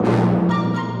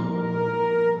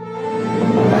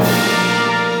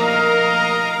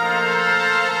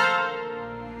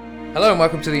Hello and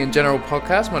welcome to the In General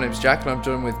podcast. My name's Jack and I'm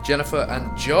joined with Jennifer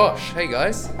and Josh. Hey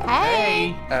guys.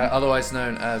 Hey. Otherwise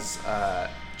known as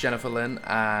Jennifer Lynn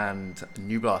and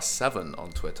Newblast7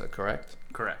 on Twitter, correct?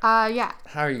 Correct. Yeah.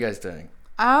 How are you guys doing?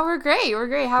 We're great.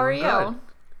 How are you? Good.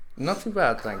 Not too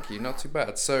bad, thank you. Not too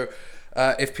bad. So,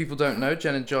 if people don't know,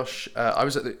 Jen and Josh, I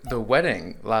was at the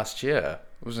wedding last year.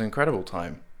 It was an incredible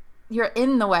time. You're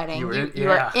in the wedding. You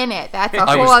were in it. That's a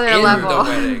I whole was other in level. the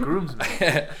wedding.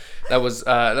 Groomsman. That was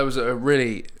a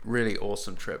really, really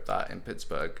awesome trip that in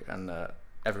Pittsburgh and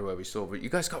everywhere we saw. But you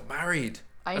guys got married.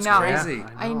 That's know. crazy. Yeah,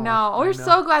 I know. We're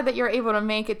so glad that you're able to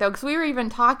make it though, because we were even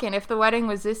talking. If the wedding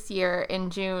was this year in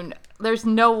June, there's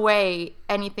no way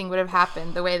anything would have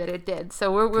happened the way that it did.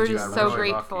 So we're just so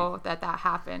really grateful that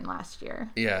happened last year.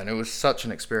 Yeah, and it was such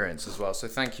an experience as well. So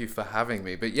thank you for having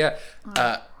me. But yeah,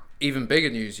 even bigger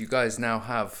news, you guys now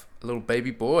have a little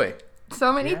baby boy.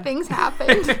 So many things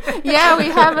happened. Yeah, we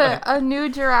have a new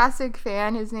Jurassic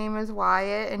fan. His name is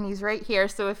Wyatt, and he's right here.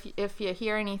 So if you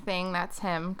hear anything, that's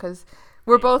him, because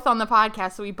we're both on the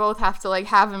podcast, so we both have to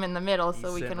have him in the middle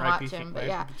so we can watch him. But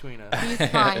yeah, he's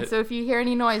fine. So if you hear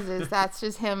any noises, that's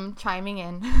just him chiming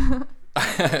in.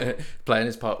 Playing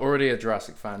his part. Already a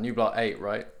Jurassic fan. Newblast 8,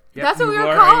 right? Yep, that's what we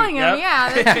were calling him. Yep.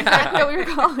 Yeah, that's exactly what we were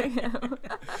calling him.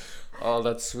 Oh,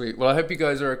 that's sweet. Well, I hope you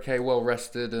guys are okay, well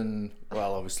rested, and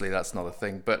well, obviously that's not a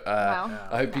thing. But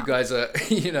I hope you guys are,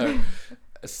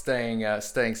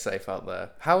 staying safe out there.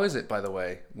 How is it, by the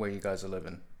way, where you guys are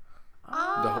living?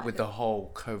 With the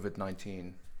whole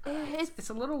COVID-19. It's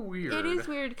a little weird. It is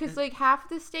weird because half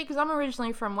the state, because I'm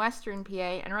originally from Western PA,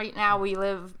 and right now we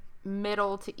live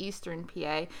middle to Eastern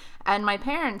PA, and my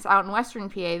parents out in Western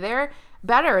PA, they're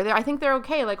better. I think they're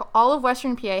okay. All of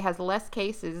Western PA has less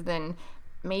cases than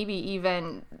maybe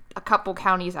even a couple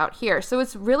counties out here. So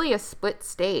it's really a split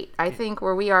state. I think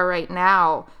where we are right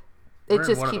now, We're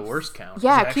in one of the worst counties.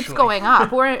 Yeah, it keeps going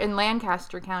up. We're in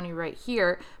Lancaster County right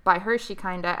here by Hershey,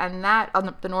 kinda, and that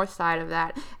on the north side of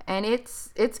that. And it's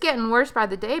getting worse by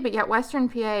the day, but yet Western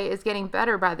PA is getting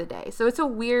better by the day. So it's a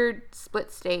weird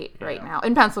split state right now.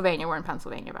 In Pennsylvania, we're in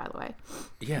Pennsylvania, by the way.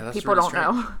 Yeah, that's people really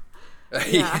don't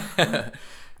strange. know. Yeah.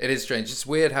 It is strange. It's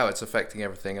weird how it's affecting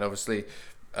everything, and obviously,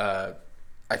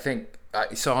 I think.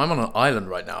 So I'm on an island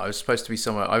right now. I was supposed to be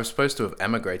somewhere. I was supposed to have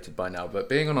emigrated by now, but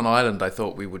being on an island, I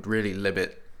thought we would really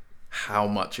limit how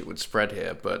much it would spread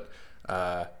here. But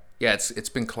it's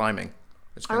been climbing.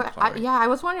 It's been climbing. I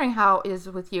was wondering how it is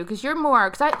with you, because you're more.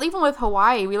 Because even with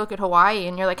Hawaii, we look at Hawaii,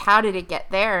 and you're like, how did it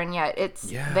get there? And yet it's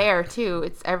there too.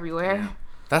 It's everywhere. Yeah.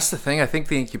 That's the thing. I think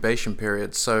the incubation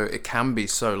period, so it can be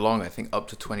so long. I think up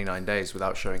to 29 days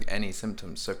without showing any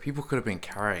symptoms. So people could have been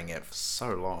carrying it for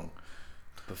so long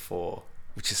before,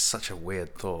 which is such a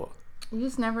weird thought. You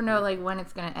just never know when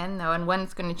it's going to end though, and when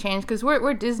it's going to change, because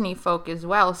we're Disney folk as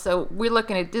well. So we're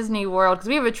looking at Disney World, because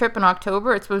we have a trip in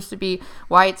October. It's supposed to be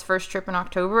Wyatt's first trip in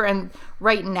October, and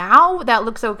right now that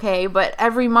looks okay, but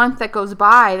every month that goes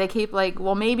by they keep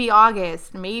maybe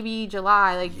August, maybe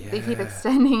July, they keep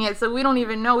extending it, so we don't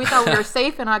even know. We thought we were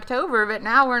safe in October, but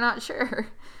now we're not sure.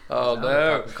 Oh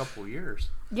no, a couple years.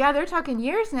 Yeah, they're talking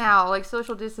years now,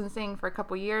 social distancing for a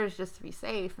couple years just to be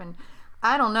safe, and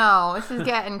I don't know. This is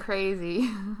getting crazy.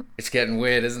 It's getting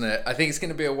weird, isn't it? I think it's going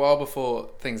to be a while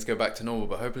before things go back to normal,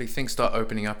 but hopefully things start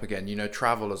opening up again.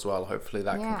 Travel as well. Hopefully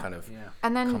that can kind of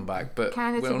and then come back, but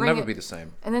it'll never be the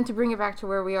same. And then to bring it back to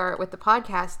where we are with the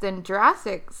podcast, then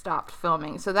Jurassic stopped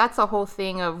filming. So that's a whole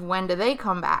thing of when do they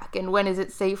come back, and when is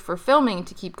it safe for filming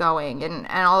to keep going, and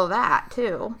all of that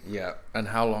too. Yeah, and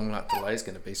how long that delay is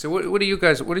going to be. So what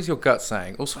is your gut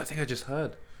saying? Also, I think I just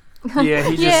heard. Yeah,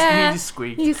 he just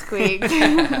squeaked. He squeaked.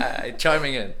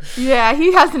 Chiming in. Yeah,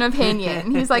 he has an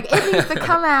opinion. He's like, it needs to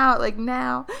come out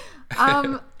now. I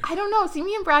don't know. See,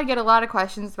 me and Brad get a lot of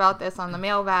questions about this on the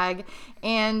mailbag,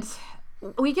 and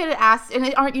we get asked,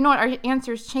 and our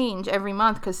answers change every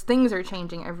month because things are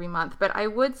changing every month. But I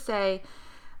would say,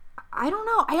 I don't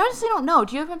know. I honestly don't know.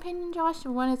 Do you have an opinion, Josh,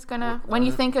 of when it's gonna? When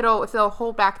you think if they'll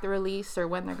hold back the release, or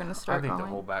when they're gonna start? I think going?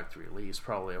 they'll hold back the release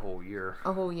probably a whole year.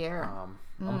 A whole year.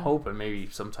 I'm hoping maybe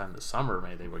sometime this summer,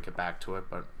 maybe they would get back to it,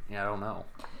 but I don't know.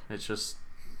 It's just.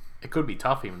 It could be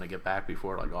tough even to get back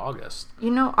before August.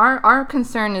 Our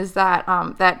concern is that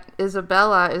that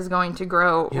Isabella is going to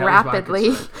grow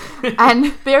rapidly, and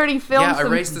they already filmed. Yeah, I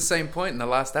raised the same point in the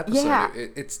last episode. Yeah.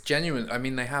 It's genuine. I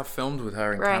mean, they have filmed with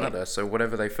her in Canada, so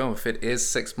whatever they film, if it is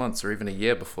 6 months or even a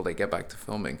year before they get back to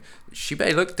filming, she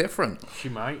may look different. She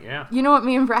might, yeah. You know what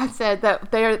me and Brad said,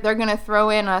 that they're going to throw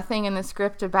in a thing in the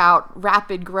script about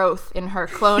rapid growth in her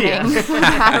cloning. It's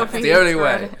the only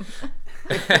way.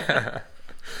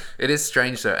 It is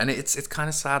strange though, and it's kind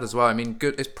of sad as well. I mean,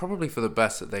 good. It's probably for the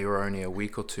best that they were only a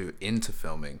week or two into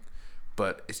filming,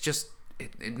 but it's just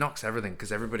it knocks everything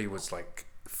because everybody was like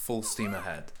full steam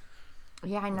ahead.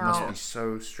 Yeah, I It must know. be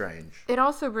so strange. It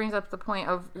also brings up the point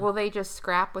of, will they just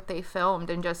scrap what they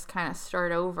filmed and just kind of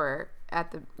start over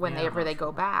at the whenever they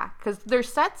go back? Because their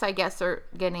sets, I guess, are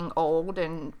getting old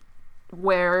and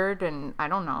weird, and I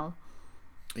don't know.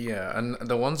 Yeah, and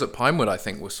the ones at Pinewood, I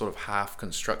think, were sort of half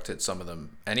constructed. Some of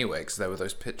them, anyway, because there were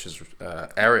those pictures,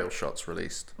 aerial shots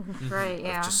released. Right?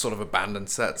 Yeah. Just sort of abandoned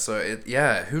sets. So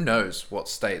who knows what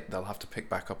state they'll have to pick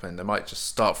back up in. They might just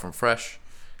start from fresh.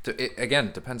 It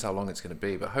again depends how long it's going to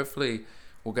be, but hopefully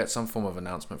we'll get some form of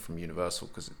announcement from Universal,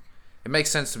 because it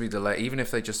makes sense to be delayed, even if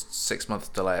they just 6 months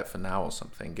delay it for now or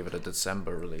something. Give it a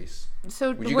December release.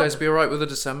 So Would you guys be alright with a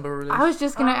December release? I was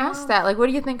just gonna ask that. Like, what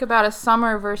do you think about a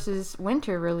summer versus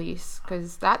winter release?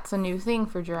 Because that's a new thing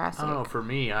for Jurassic. I don't know. For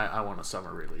me, I want a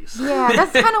summer release. Yeah,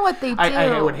 that's kind of what they do.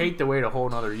 I would hate to wait a whole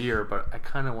another year, but I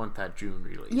kind of want that June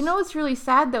release. You know, it's really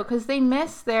sad though, because they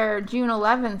missed their June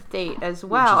 11th date as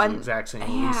well, which is and the exact same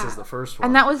release yeah. as the first one.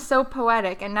 and that was so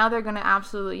poetic. And now they're gonna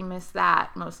absolutely miss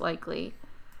that, most likely.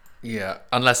 Yeah,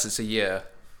 unless it's a year.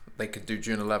 They could do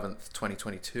June 11th,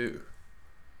 2022.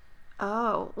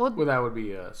 Oh, well, Well, that would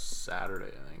be a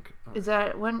Saturday, I think. is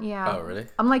that when? Yeah. Oh, really?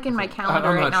 I'm like in my calendar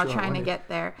I'm right not now sure trying to when get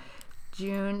there.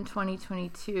 June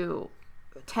 2022,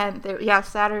 10th. Yeah,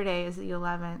 Saturday is the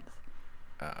 11th.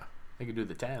 They could do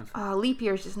the 10th. Leap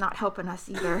year is just not helping us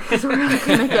either, because we're not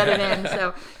going to get it in.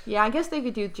 So, yeah, I guess they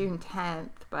could do June 10th,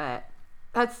 but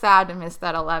that's sad to miss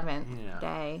that 11th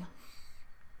day.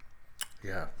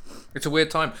 Yeah. It's a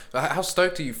weird time. How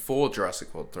stoked are you for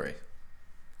Jurassic World 3? It's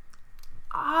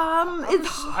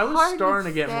I was hard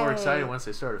starting to get more say. excited once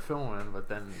they started filming, but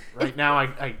then right now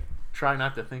I try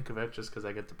not to think of it just because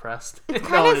I get depressed. It's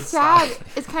kind of sad.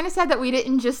 It's kind of sad that we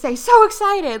didn't just say so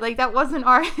excited. Like, that wasn't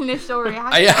our initial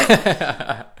reaction.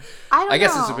 I don't know. I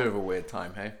guess it's a bit of a weird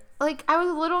time, hey? Like, I was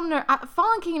a little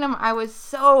Fallen Kingdom, I was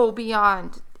so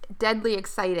beyond deadly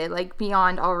excited, like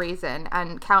beyond all reason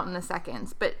and counting the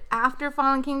seconds. But after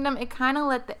Fallen Kingdom, it kind of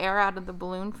let the air out of the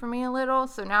balloon for me a little.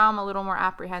 So now I'm a little more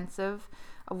apprehensive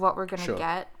of what we're gonna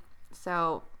get.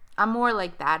 So I'm more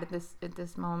like that at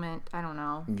this moment. I don't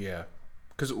know. Yeah.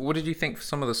 Because what did you think for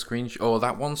some of the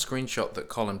that one screenshot that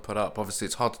Colin put up? Obviously,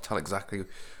 it's hard to tell exactly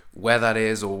where that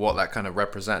is or what that kind of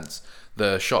represents.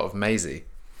 The shot of Maisie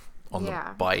on the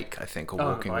bike, I think, or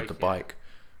walking with the bike.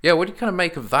 Yeah, what do you kind of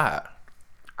make of that?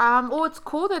 Well, it's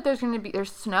cool that there's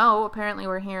snow. Apparently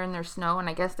we're hearing there's snow, and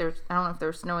I guess I don't know if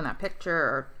there's snow in that picture,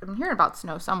 or I'm hearing about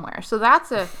snow somewhere. So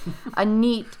that's a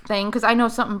neat thing, because I know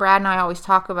something Brad and I always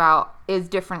talk about is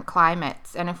different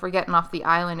climates. And if we're getting off the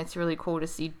island, it's really cool to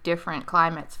see different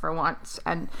climates for once,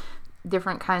 and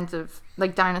different kinds of,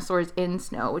 like, dinosaurs in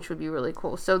snow, which would be really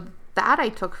cool. So that I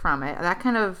took from it. That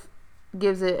kind of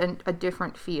gives it a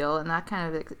different feel, and that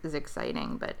kind of is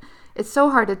exciting. But it's so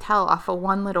hard to tell off of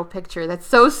one little picture that's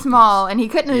so small, and he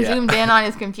couldn't have zoomed in on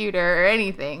his computer or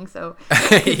anything, so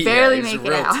he could barely make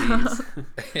it out.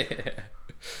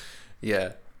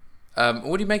 Yeah.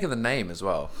 What do you make of the name as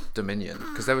well, Dominion?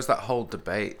 Because there was that whole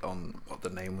debate on what the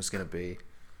name was going to be.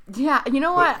 Yeah, you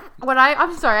know what?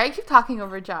 I'm sorry, I keep talking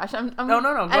over Josh. No, go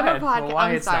ahead. Well,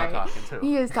 Wyatt's not talking too.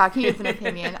 He is talking. He has an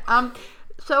opinion.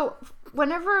 So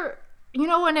whenever,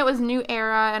 when it was New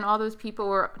Era and all those people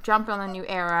were jumping on the New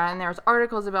Era, and there was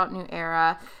articles about New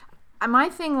Era, my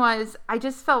thing was, I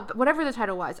just felt, whatever the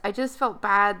title was, I just felt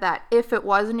bad that if it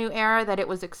was a New Era, that it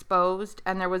was exposed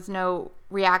and there was no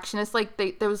reaction. It's like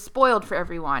it was spoiled for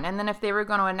everyone. And then if they were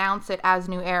going to announce it as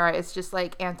New Era, it's just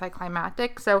like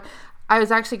anticlimactic. So I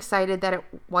was actually excited that it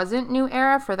wasn't New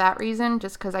Era for that reason,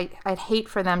 just because I'd hate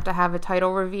for them to have a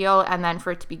title reveal and then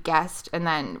for it to be guessed and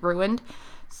then ruined.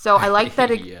 So I like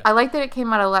that it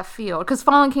came out of left field, because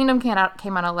Fallen Kingdom came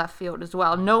out of left field as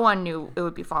well. No one knew it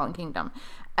would be Fallen Kingdom,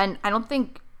 and I don't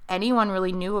think anyone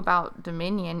really knew about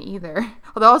Dominion either.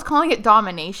 Although I was calling it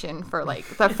Domination for like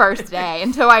the first day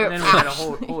until I. And then we had a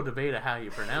whole debate of how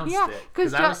you pronounced it,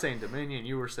 because I was saying Dominion,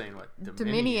 you were saying what?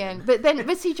 Dominion.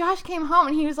 But see, Josh came home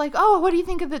and he was like, "Oh, what do you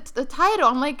think of the title?"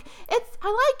 I'm like,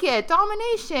 I like it,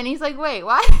 Domination. He's like, "Wait,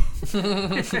 what?"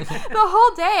 The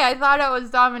whole day I thought it was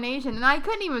Domination, and I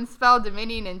couldn't even spell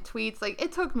Dominion in tweets. Like,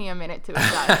 it took me a minute to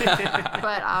adjust.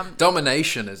 But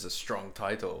Domination is a strong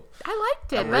title. I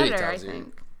liked it really better, I tells you.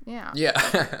 think. Yeah.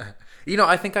 Yeah.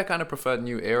 I think I kind of preferred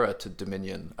New Era to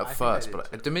Dominion at first,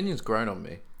 but Dominion's grown on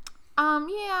me.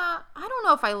 Yeah, I don't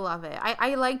know if I love it.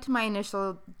 I liked my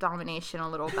initial Domination a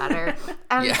little better.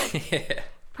 And Yeah.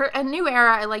 A New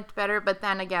Era I liked better, but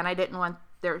then again, I didn't want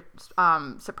their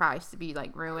surprise to be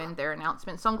like ruined, their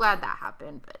announcement. So I'm glad that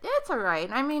happened. But it's all right.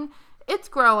 I mean, it's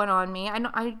growing on me.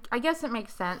 I guess it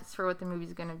makes sense for what the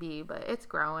movie's gonna be, but it's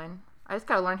growing. I just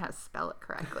gotta learn how to spell it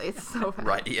correctly. It's so bad.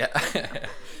 Right, yeah.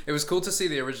 It was cool to see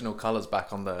the original colors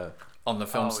back on the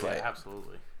film slate. Yeah,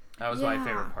 absolutely. That was my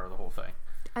favorite part of the whole thing.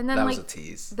 And then That like was a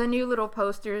tease. the new little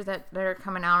posters that are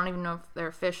coming out, I don't even know if they're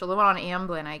official. The one on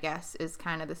Amblin, I guess, is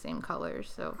kind of the same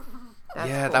colors. So that's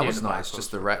Yeah, cool. that Yeah, was the black nice.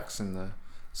 Just the poster. Rex in the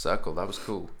circle. That was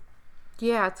cool.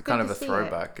 Yeah, it's good Kind to of a see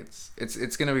throwback.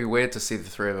 It's going to be weird to see the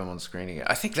three of them on screen again.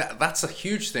 I think that's a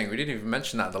huge thing. We didn't even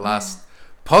mention that in the last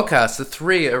podcast. The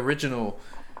three original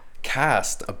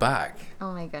cast are back It.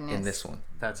 Oh my goodness. in this one.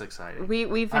 That's exciting.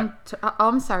 We've been.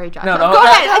 I'm sorry, Josh. No, Go no,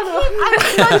 ahead.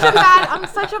 I'm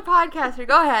such a podcaster.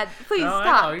 Go ahead. Please No, I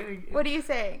stop. know. What are you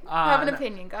saying? I have an no.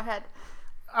 opinion. Go ahead.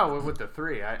 Oh, with the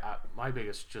three, my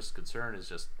biggest just concern is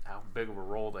just how big of a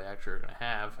role they actually are going to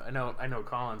have. I know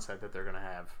Colin said that they're going to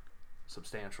have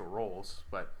substantial roles,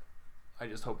 but I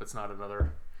just hope it's not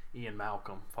another Ian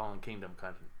Malcolm Fallen Kingdom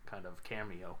kind of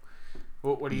cameo.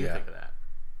 What do you think of that?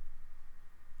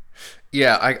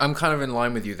 Yeah, I'm kind of in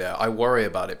line with you there. I worry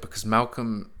about it because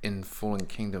Malcolm in Fallen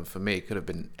Kingdom for me could have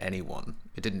been anyone.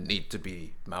 It didn't need to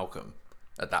be Malcolm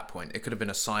at that point. It could have been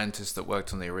a scientist that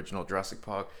worked on the original Jurassic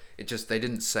Park. They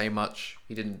didn't say much.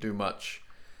 He didn't do much.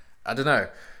 I don't know.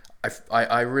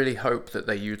 I really hope that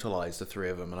they utilize the three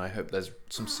of them, and I hope there's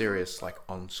some serious like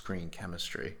on-screen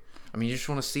chemistry. I mean, you just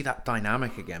want to see that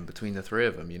dynamic again between the three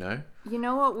of them, you know? You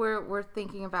know what we're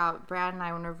thinking about, Brad and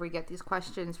I, whenever we get these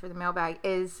questions for the mailbag,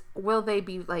 is will they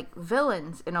be like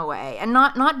villains in a way, and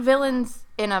not villains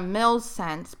in a Mills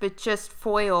sense, but just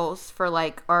foils for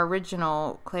like our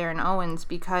original Claire and Owens,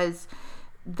 because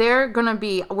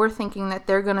we're thinking that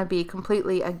they're gonna be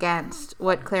completely against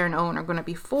what Claire and Owen are gonna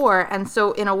be for, and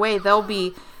so in a way they'll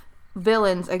be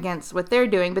villains against what they're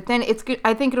doing. But then it's good.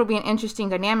 I think it'll be an interesting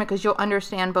dynamic because you'll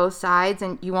understand both sides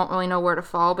and you won't really know where to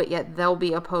fall, but yet they'll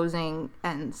be opposing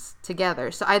ends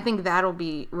together. So I think that'll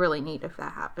be really neat if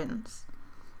that happens.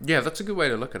 Yeah, that's a good way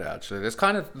to look at it, actually. There's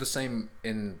kind of the same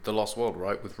in The Lost World,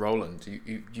 right? With Roland.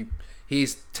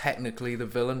 He's technically the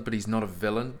villain, but he's not a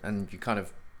villain, and you kind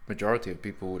of, majority of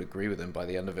people would agree with him by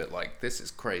the end of it, like, this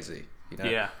is crazy, you know?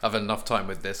 Yeah. I've had enough time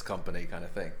with this company kind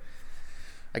of thing.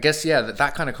 I guess, yeah,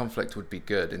 that kind of conflict would be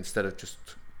good instead of just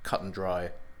cut and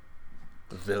dry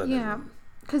villainism. Yeah,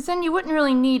 because then you wouldn't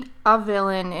really need a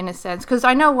villain in a sense. Because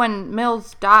I know when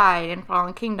Mills died in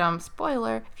Fallen Kingdom,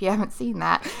 spoiler if you haven't seen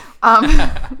that,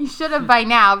 you should have by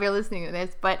now if you're listening to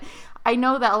this, but I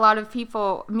know that a lot of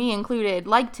people, me included,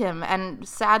 liked him and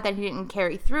sad that he didn't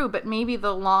carry through, but maybe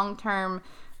the long-term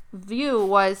view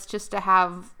was just to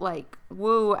have like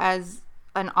Wu as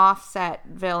an offset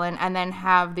villain and then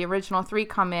have the original three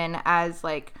come in as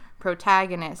like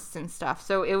protagonists and stuff.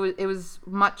 So it was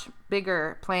much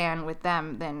bigger plan with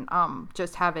them than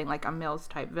just having like a Mills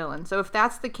type villain. So if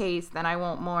that's the case, then I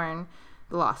won't mourn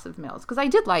the loss of Mills, because I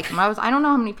did like him. I don't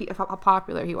know how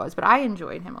popular he was, but I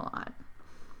enjoyed him a lot.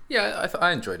 Yeah,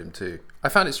 I enjoyed him too. I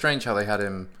found it strange how they had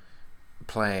him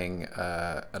playing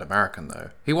an American,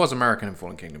 though. He was American in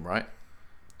Fallen Kingdom, right?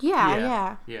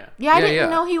 Yeah. Yeah. I didn't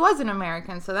know he was an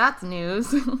American, so that's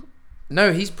news.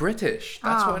 No, he's British.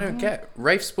 That's what I don't yeah. get.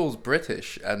 Rafe Spall's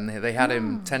British, and they had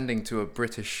him tending to a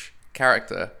British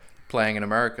character playing an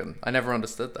American. I never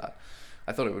understood that.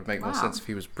 I thought it would make more Wow. sense if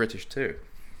he was British too.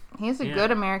 He has a Yeah.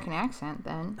 good American accent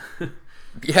then.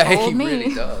 Yeah, he Told me.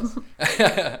 really does.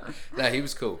 No, he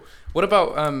was cool. What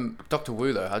about Dr.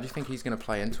 Wu, though? How do you think he's going to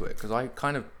play into it? Because I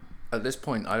kind of, at this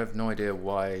point, I have no idea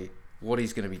what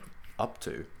he's going to be up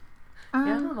to. Yeah, I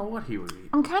don't know what he would be.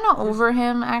 I'm kind of over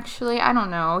him, actually. I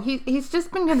don't know. He's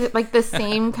just been like the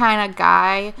same kind of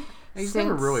guy. He's since...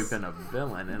 never really been a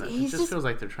villain, and it He's just just- feels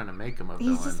like they're trying to make him a He's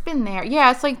villain. just been there.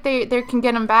 Yeah, it's like they can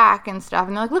get him back and stuff.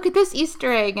 And they're like, look at this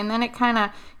Easter egg. And then it kind of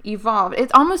evolved. It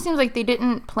almost seems like they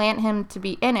didn't plant him to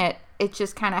be in it. It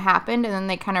just kind of happened. And then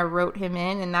they kind of wrote him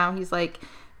in. And now he's like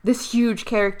this huge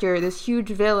character, this huge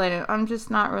villain. And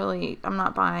I'm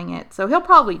not buying it. So he'll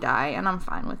probably die. And I'm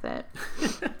fine with it. You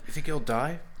think he'll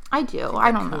die? I do.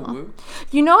 I don't Kill know. Wu?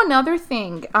 You know, another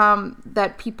thing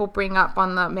that people bring up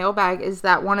on the mailbag is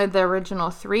that one of the original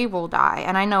three will die.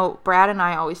 And I know Brad and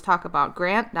I always talk about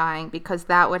Grant dying because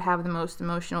that would have the most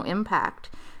emotional impact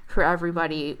for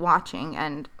everybody watching.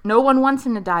 And no one wants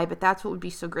him to die, but that's what would be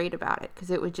so great about it, because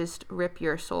it would just rip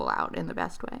your soul out in the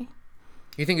best way.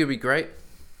 You think it'd be great?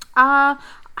 I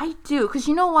do, because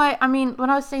you know what? I mean, what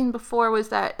I was saying before was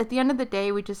that at the end of the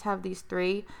day, we just have these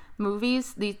three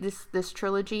movies, this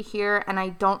trilogy here, and I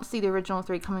don't see the original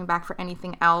three coming back for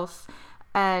anything else.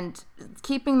 and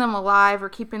keeping them alive or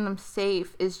keeping them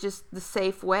safe is just the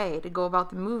safe way to go about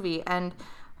the movie. And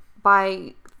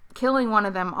by killing one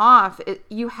of them off,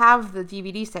 you have the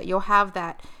DVD set, you'll have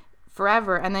that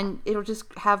forever, and then it'll just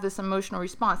have this emotional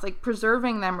response. Like,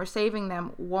 preserving them or saving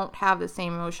them won't have the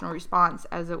same emotional response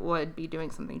as it would be doing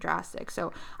something drastic.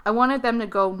 So I wanted them to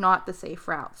go not the safe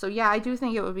route. So yeah, I do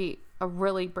think it would be a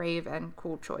really brave and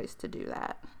cool choice to do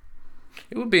that.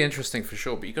 It would be interesting for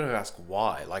sure, but you got to ask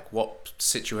why. Like, what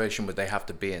situation would they have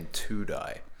to be in to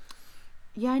die?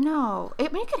 Yeah, I know.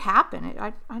 It could happen.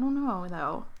 I don't know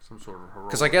though. Some sort of heroic.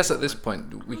 Because I guess at this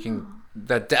point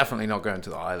they're definitely not going to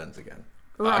the islands again.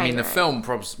 I mean, the film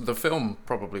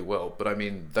probably will, but I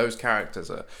mean, those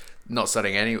characters are not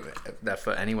setting their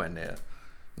foot anywhere near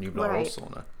Nublar or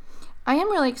Sorna. I am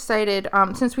really excited,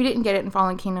 since we didn't get it in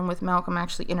Fallen Kingdom with Malcolm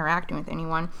actually interacting with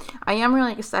anyone. I am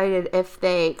really excited if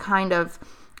they kind of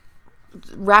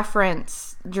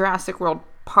reference Jurassic World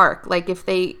Park, like if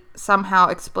they somehow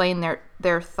explain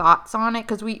their thoughts on it,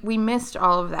 because we missed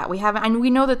all of that. We haven't, and we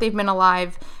know that they've been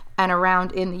alive and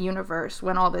around in the universe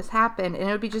when all this happened, and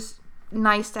it would be just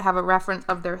nice to have a reference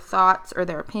of their thoughts or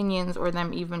their opinions, or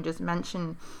them even just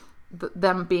mention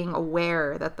them being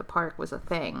aware that the park was a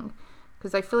thing,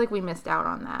 because I feel like we missed out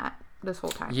on that this whole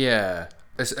time. Yeah,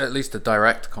 it's at least a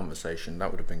direct conversation.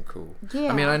 That would have been cool.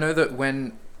 Yeah. I mean, I know that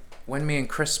when me and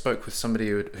Chris spoke with somebody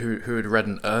who had read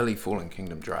an early Fallen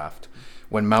Kingdom draft,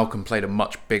 when Malcolm played a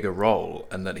much bigger role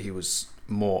and that he was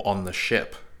more on the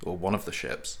ship, or one of the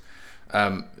ships,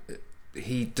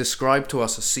 he described to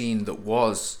us a scene that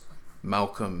was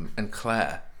Malcolm and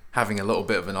Claire having a little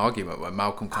bit of an argument, where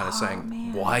Malcolm kind of saying,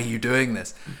 man, why are you doing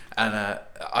this? And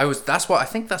I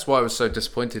think that's why I was so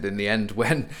disappointed in the end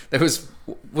when there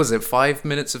was it 5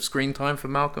 minutes of screen time for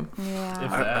Malcolm?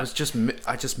 Yeah.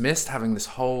 I just missed having this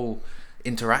whole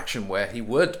interaction where he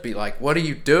would be like, what are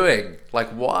you doing? Like,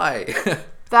 why?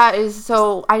 That is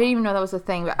so, I didn't even know that was a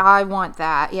thing, but I want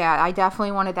that. Yeah, I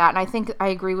definitely wanted that. And I think I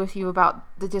agree with you about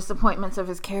the disappointments of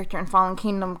his character in Fallen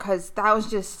Kingdom, because that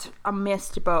was just a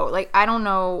missed boat. Like, I don't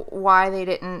know why they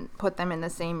didn't put them in the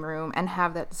same room and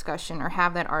have that discussion or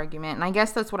have that argument. And I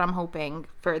guess that's what I'm hoping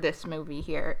for this movie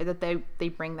here, that they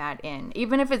bring that in.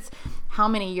 Even if it's how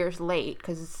many years late,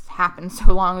 because it's happened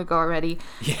so long ago already.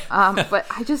 Yeah. But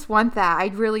I just want that. I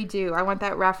really do. I want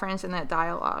that reference and that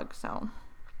dialogue, so...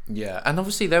 Yeah, and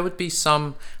obviously there would be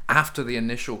some, after the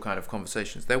initial kind of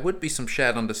conversations, there would be some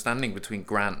shared understanding between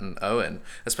Grant and Owen.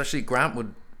 Especially Grant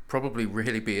would probably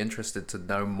really be interested to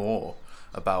know more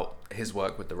about his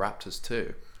work with the Raptors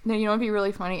too. No, you know, it'd be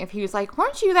really funny if he was like,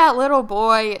 weren't you that little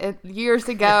boy years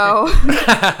ago?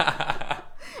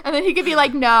 And then he could be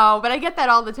like, no, but I get that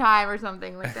all the time or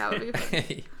something. Like, that would be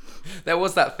funny. There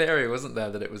was that theory, wasn't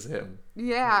there, that it was him?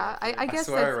 Yeah, I guess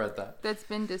I read that. That's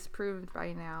been disproved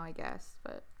by now, I guess,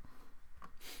 but...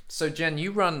 So, Jen,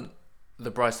 you run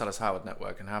the Bryce Dallas Howard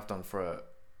Network and have done for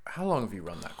how long have you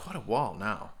run that? Quite a while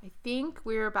now. I think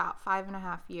we're about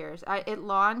 5.5 years. It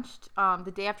launched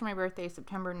the day after my birthday,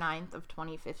 September 9th of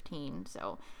 2015.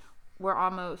 So we're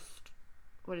almost,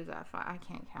 what is that? I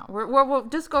can't count. We'll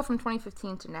just go from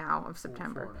 2015 to now of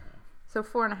September. 4.5. So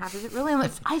 4.5. Is it really?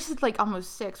 I said like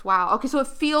almost 6. Wow. Okay, so it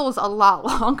feels a lot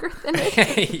longer than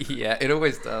it. Yeah, it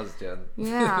always does, Jen.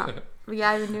 Yeah. Yeah,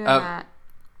 I've been doing that.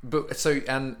 But so,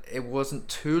 and it wasn't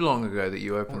too long ago that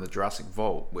you opened the Jurassic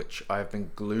Vault, which I've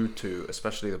been glued to,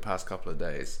 especially the past couple of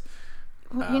days.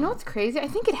 Well, you know what's crazy? I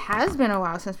think it has been a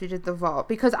while since we did the Vault,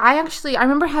 because I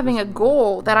remember having a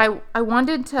goal that I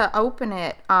wanted to open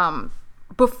it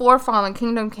before Fallen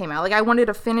Kingdom came out. Like, I wanted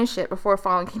to finish it before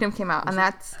Fallen Kingdom came out,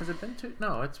 Has it been to?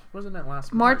 No, wasn't it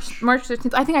last March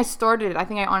 13th? I think I started it. I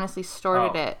think I honestly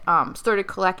started it. Started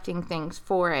collecting things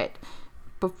for it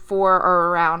before or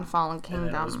around Fallen Kingdom.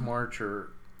 And it was March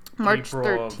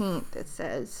 13th, it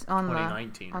says on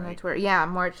 2019, the Twitter. Yeah,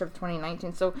 March of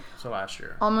 2019. So last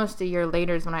year. Almost a year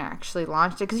later is when I actually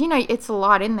launched it, because it's a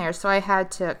lot in there, so I had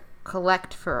to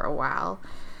collect for a while.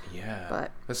 Yeah,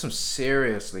 but there's some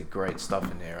seriously great stuff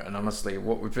in here, and honestly,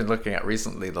 what we've been looking at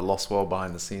recently, the Lost World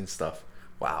behind the scenes stuff.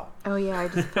 Wow. Oh yeah, I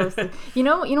just posted. you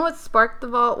know what sparked the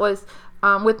Vault was.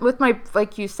 With my,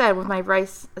 like you said, with my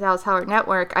Bryce Dallas Howard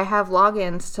Network, I have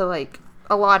logins to like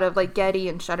a lot of like Getty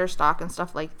and Shutterstock and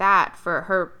stuff like that for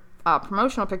her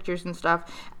promotional pictures and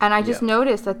stuff. And I just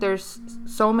noticed that there's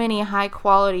so many high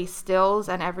quality stills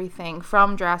and everything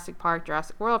from Jurassic Park,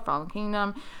 Jurassic World, Fallen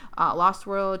Kingdom, Lost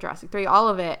World, Jurassic 3, all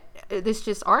of it. It's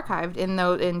just archived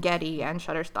in Getty and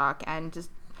Shutterstock and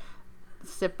just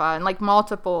SIPA and like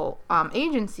multiple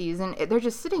agencies, and they're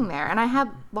just sitting there, and I had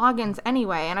logins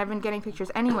anyway, and I've been getting pictures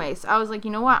anyway, so I was like,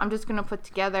 you know what, I'm just gonna put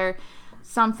together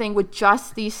something with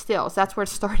just these stills. That's where it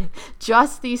started.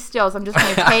 Just these stills. I'm just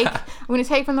going to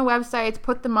take from the websites,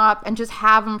 put them up, and just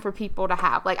have them for people to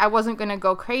have. Like, I wasn't going to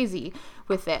go crazy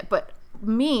with it, but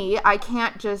I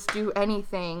can't just do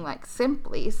anything like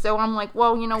simply. So I'm like,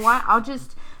 well, you know what? I'll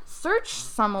just search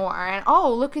some more, and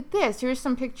look at this. Here's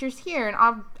some pictures here,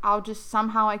 and I'll just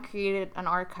somehow I created an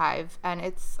archive, and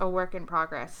it's a work in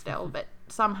progress still, but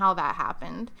somehow that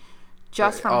happened.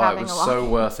 Just from having a lot. It was so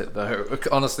worth it, though.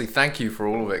 Honestly, thank you for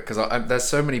all of it, because there's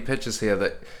so many pictures here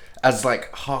that, as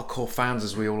like hardcore fans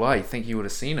as we all are, you think you would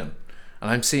have seen them.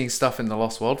 And I'm seeing stuff in the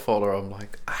Lost World folder. I'm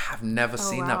like, I have never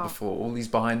seen that before. All these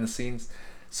behind the scenes.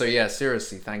 So yeah,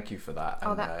 seriously, thank you for that.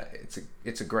 And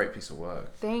it's a great piece of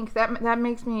work. Thanks. That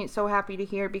makes me so happy to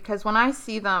hear, because when I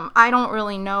see them, I don't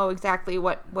really know exactly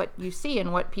what you see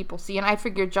and what people see. And I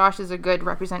figure Josh is a good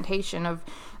representation of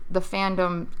the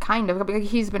fandom, kind of,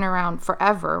 because he's been around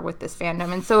forever with this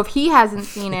fandom. And so if he hasn't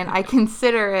seen it, I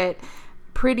consider it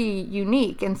pretty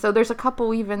unique. And so there's a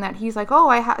couple even that he's like,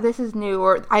 this is new,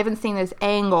 or I haven't seen this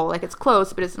angle, like it's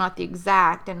close but it's not the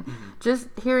exact. And just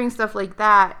hearing stuff like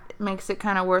that makes it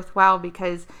kind of worthwhile,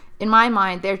 because in my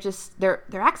mind they're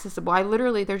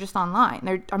accessible. They're just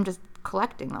online. I'm just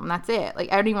collecting them. That's it.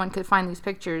 Like, anyone could find these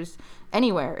pictures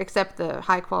anywhere except the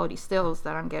high quality stills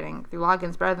that I'm getting through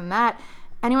logins. But other than that,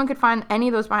 anyone could find any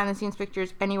of those behind the scenes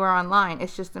pictures anywhere online.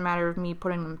 It's just a matter of me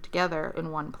putting them together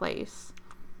in one place.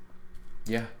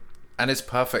 Yeah, and it's a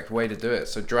perfect way to do it.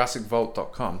 So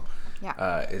JurassicVault.com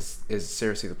is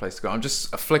seriously the place to go. I'm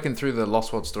just flicking through the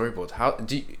Lost World storyboards. How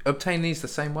do you obtain these the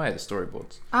same way as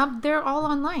storyboards? They're all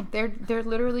online. They're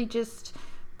literally just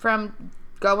from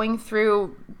going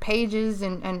through pages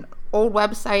and old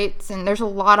websites, and there's a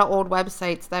lot of old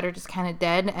websites that are just kind of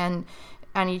dead,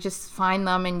 and you just find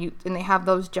them, and they have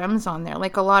those gems on there,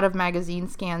 like a lot of magazine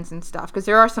scans and stuff, because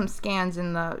there are some scans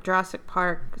in the Jurassic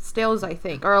Park stills, I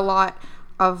think, or a lot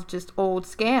of just old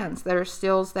scans that are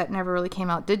stills that never really came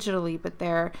out digitally, but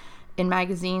they're in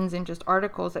magazines and just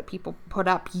articles that people put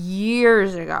up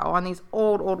years ago on these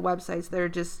old websites that are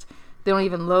just, they don't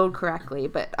even load correctly,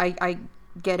 but I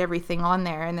get everything on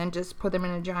there and then just put them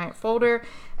in a giant folder,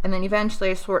 and then eventually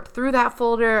I sort through that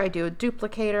folder. I do a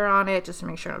duplicator on it just to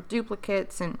make sure I have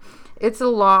duplicates, and it's a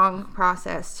long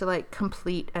process to like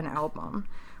complete an album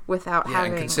without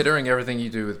having. And considering everything you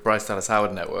do with Bryce Dallas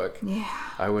Howard Network,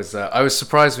 I was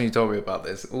surprised when you told me about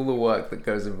this. All the work that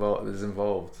is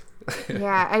involved.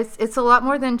 Yeah, it's a lot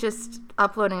more than just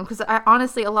uploading, because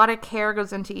honestly, a lot of care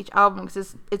goes into each album,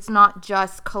 because it's not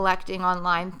just collecting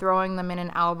online, throwing them in an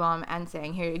album and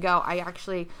saying, here you go. I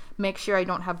actually make sure I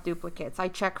don't have duplicates. I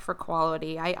check for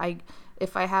quality. I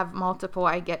if I have multiple,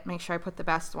 make sure I put the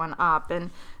best one up,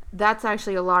 and that's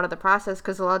actually a lot of the process,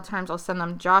 because a lot of times I'll send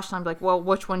them Josh and I'm like, well,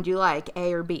 which one do you like,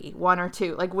 A or B, 1 or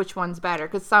 2, like which one's better,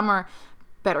 because some are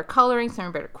better coloring, some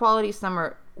are better quality, some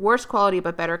are worse quality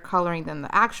but better coloring than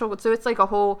the actual. So it's like a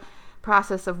whole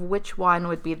process of which one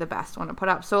would be the best one to put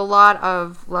up. So a lot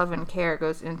of love and care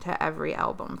goes into every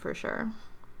album for sure.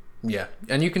 Yeah,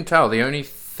 and you can tell. The only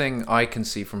thing I can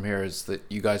see from here is that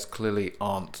you guys clearly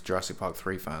aren't Jurassic Park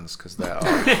 3 fans, because there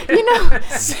are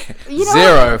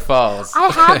zero files.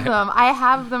 I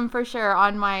have them for sure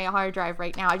on my hard drive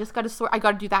right now. I just got to sort. I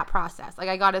got to do that process. Like,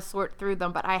 I got to sort through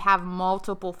them, but I have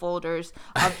multiple folders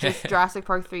of just Jurassic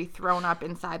Park 3 thrown up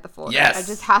inside the folder. Yes, I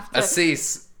just have to.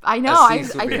 Assis. I know. I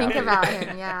think happy. about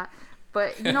him. Yeah.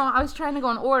 But, I was trying to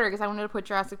go in order because I wanted to put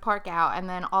Jurassic Park out and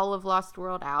then all of Lost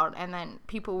World out. And then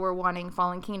people were wanting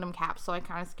Fallen Kingdom caps, so I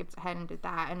kind of skipped ahead and did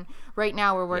that. And right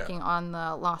now we're working on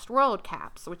the Lost World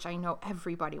caps, which I know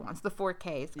everybody wants. The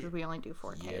 4Ks, because we only do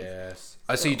 4Ks. Yes.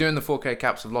 So you're doing the 4K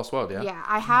caps of Lost World, yeah? Yeah,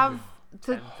 I have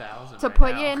to right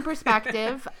put now. you in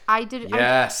perspective. I did.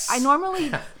 Yes. I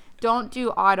normally don't do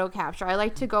auto capture. I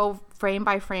like to go frame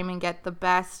by frame and get the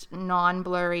best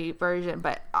non-blurry version,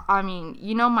 but I mean,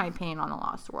 my pain on the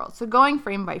Lost World, so going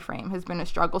frame by frame has been a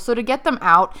struggle. So to get them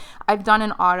out, I've done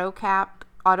an auto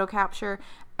capture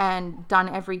and done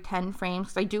every 10 frames,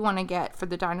 because I do want to get, for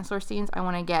the dinosaur scenes, I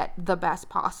want to get the best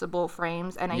possible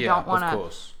frames, and I don't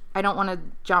want to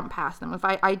jump past them. If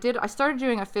I started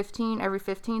doing a 15 every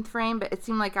 15th frame, but it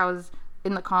seemed like I was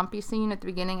in the compy scene at the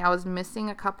beginning, I was missing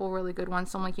a couple really good ones.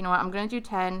 So I'm like, you know what, I'm going to do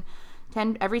 10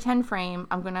 every 10 frame,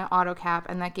 I'm going to auto cap,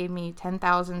 and that gave me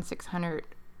 10,600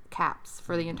 caps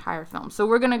for the entire film. So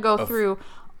we're going to go through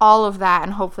all of that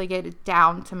and hopefully get it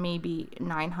down to maybe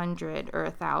 900 or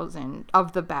 1,000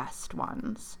 of the best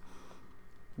ones.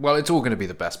 Well, it's all going to be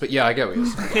the best, but yeah, I get what you're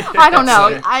saying. I don't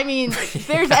know. I mean,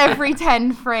 there's every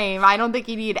 10 frame. I don't think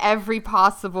you need every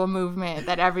possible movement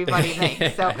that everybody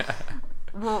makes. So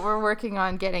we're working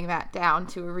on getting that down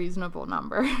to a reasonable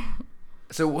number.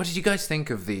 So what did you guys think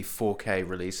of the 4K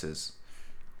releases?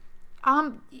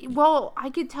 Well, I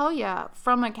could tell you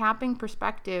from a capping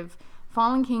perspective,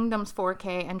 Fallen Kingdom's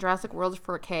 4K and Jurassic World's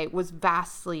 4K was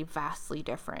vastly, vastly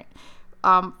different.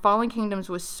 Fallen Kingdoms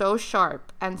was so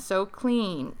sharp and so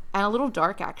clean and a little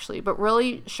dark actually, but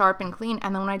really sharp and clean.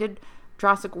 And then when I did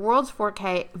Jurassic World's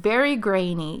 4K, very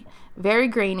grainy,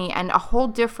 and a whole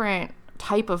different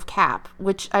type of cap,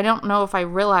 which I don't know if I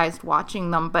realized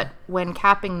watching them, but when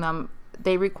capping them,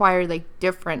 they require like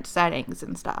different settings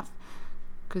and stuff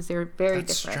because they're very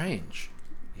That's different. strange.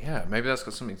 Yeah, maybe that's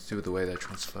got something to do with the way they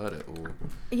transferred it. Or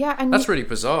Yeah, and that's really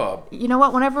bizarre. you know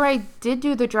what? Whenever I did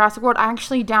do the Jurassic World, I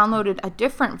actually downloaded a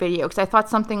different video because I thought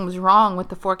something was wrong with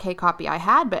the 4K copy I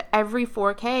had, but every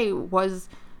 4K was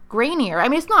grainier. I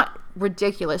mean, it's not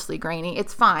ridiculously grainy.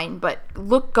 It's fine, but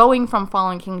going from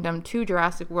Fallen Kingdom to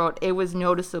Jurassic World, it was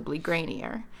noticeably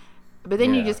grainier. But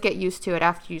then you Yeah. just get used to it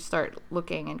after you start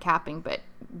looking and capping, but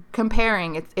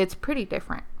comparing, it's pretty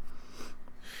different.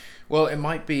 Well, it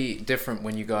might be different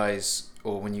when you guys,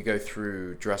 or when you go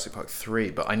through Jurassic Park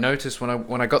 3, but I noticed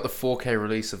when I got the 4K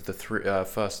release of the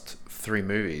first three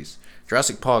movies,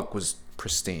 Jurassic Park was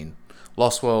pristine.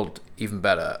 Lost World, even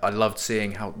better. I loved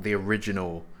seeing how the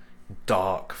original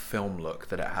dark film look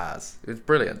that it has. It was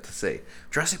brilliant to see.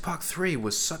 Jurassic Park 3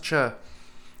 was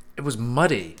it was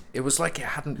muddy. It was like it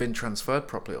hadn't been transferred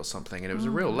properly or something, and it was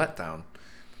a real letdown.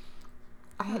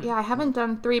 I haven't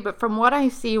done 3, but from what I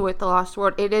see with The Lost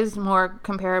World, it is more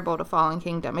comparable to Fallen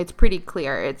Kingdom. It's pretty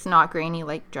clear. It's not grainy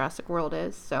like Jurassic World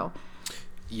is, so.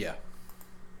 Yeah.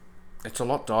 It's a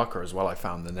lot darker as well, I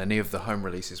found, than any of the home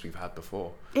releases we've had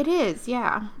before. It is,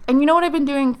 yeah. And you know what I've been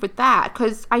doing with that?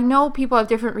 Because I know people have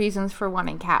different reasons for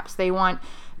wanting caps. They want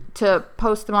to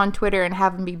post them on Twitter and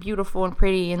have them be beautiful and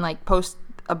pretty and like post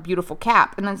a beautiful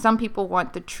cap. And then some people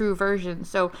want the true version.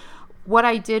 So what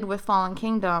I did with Fallen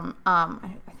Kingdom, I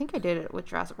think I did it with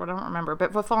Jurassic World, I don't remember,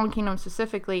 but for Fallen Kingdom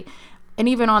specifically, and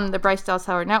even on the Bryce Dallas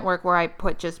Howard Network where I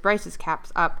put just Bryce's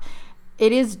caps up,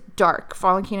 it is dark.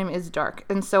 Fallen Kingdom is dark.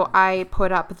 And so I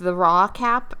put up the raw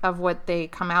cap of what they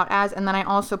come out as, and then I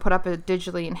also put up a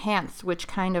digitally enhanced, which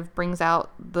kind of brings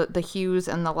out the hues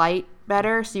and the light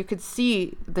better, so you could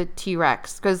see the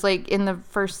T-Rex. Because like in the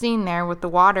first scene there with the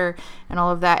water and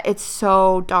all of that, it's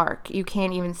so dark. You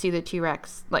can't even see the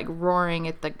T-Rex like roaring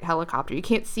at the helicopter. You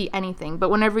can't see anything. But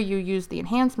whenever you use the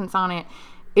enhancements on it,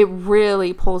 it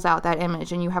really pulls out that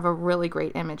image, and you have a really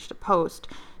great image to post.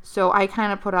 So I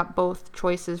kind of put up both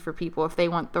choices for people if they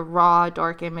want the raw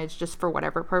dark image just for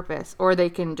whatever purpose, or they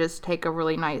can just take a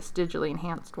really nice digitally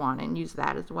enhanced one and use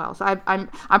that as well. So I'm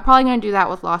probably going to do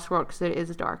that with Lost World because it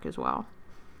is dark as well.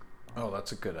 Oh,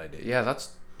 that's a good idea. Yeah,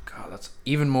 that's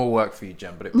even more work for you,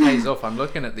 Jen, but it pays off. I'm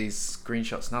looking at these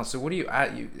screenshots now. So what do you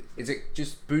add? Is it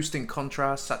just boosting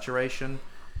contrast, saturation?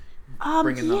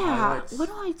 Bringing the highlights? What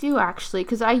do I do actually?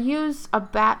 Because I use a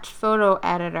batch photo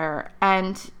editor,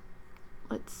 and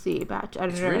let's see, batch editor.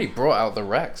 It's really brought out the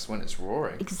Rex when it's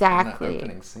roaring. Exactly. In that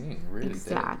opening scene, really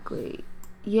Exactly.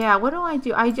 Yeah, what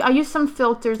do? I use some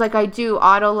filters, like I do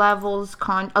auto levels,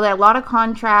 like a lot of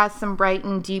contrast, some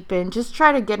brighten, deepen, just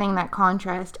try to getting that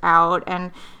contrast out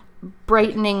and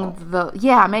brightening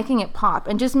making it pop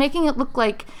and just making it look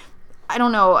like, I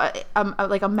don't know,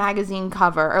 like a magazine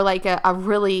cover, or like a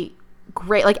really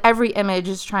great, like every image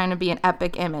is trying to be an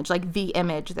epic image, like the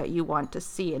image that you want to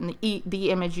see and the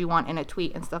image you want in a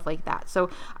tweet and stuff like that. So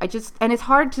and it's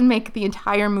hard to make the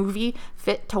entire movie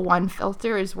fit to one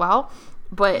filter as well,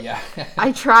 but Yeah.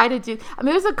 I try to do, I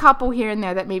mean, there's a couple here and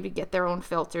there that maybe get their own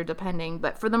filter depending,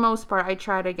 but for the most part I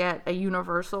try to get a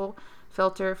universal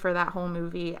filter for that whole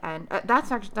movie. And that's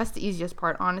the easiest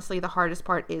part. Honestly, the hardest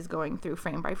part is going through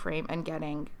frame by frame and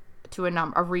getting to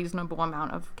a reasonable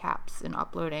amount of caps and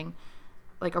uploading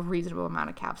like a reasonable amount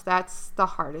of caps. That's the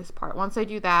hardest part. Once I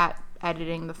do that,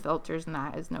 editing the filters and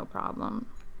that is no problem.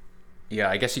 Yeah,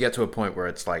 I guess you get to a point where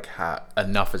it's like,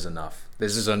 enough is enough.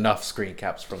 This is enough screen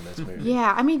caps from this movie.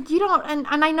 Yeah, I mean, you don't, and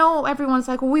I know everyone's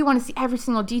like, well, we want to see every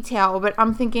single detail, but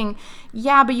I'm thinking,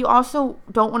 yeah, but you also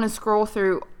don't want to scroll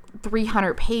through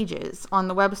 300 pages on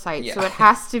the website. Yeah. So it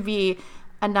has to be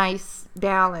a nice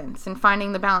balance, and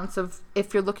finding the balance of,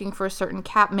 if you're looking for a certain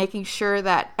cap, making sure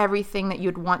that everything that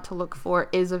you'd want to look for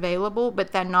is available,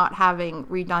 but then not having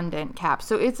redundant caps.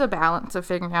 So it's a balance of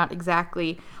figuring out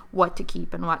exactly what to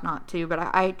keep and what not to, but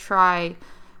I try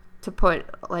to put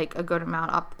like a good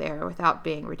amount up there without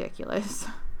being ridiculous.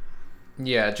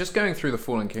 Yeah, just going through the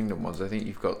Fallen Kingdom ones, I think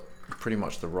you've got pretty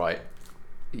much the right,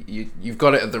 you've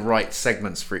got it at the right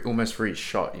segments for almost for each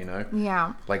shot, you know.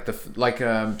 Yeah. Like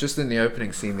just in the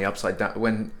opening scene, the upside down,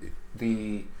 when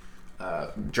the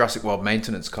Jurassic World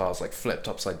maintenance cars like flipped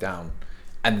upside down,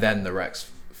 and then the Rex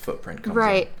footprint comes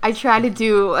Right. in. I try to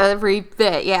do every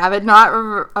bit, yeah, but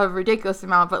not a ridiculous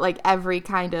amount, but like every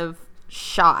kind of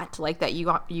shot like that you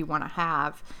want to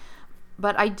have.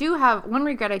 But I do have one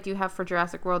regret I do have for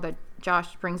Jurassic World that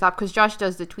Josh brings up, because Josh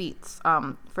does the tweets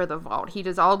for the vault. He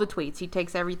does all the tweets. He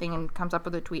takes everything and comes up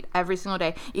with a tweet every single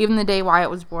day. Even the day Wyatt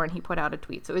was born, he put out a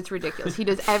tweet. So it's ridiculous. He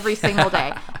does every single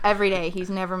day. Every day. He's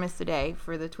never missed a day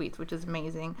for the tweets, which is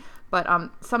amazing. But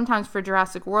sometimes for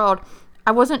Jurassic World,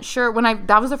 I wasn't sure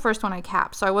that was the first one I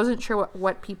capped, so I wasn't sure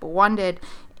what people wanted.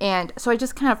 And so I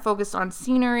just kind of focused on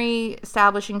scenery,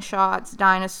 establishing shots,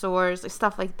 dinosaurs,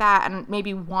 stuff like that, and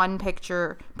maybe one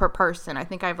picture per person. I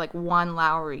think I have like one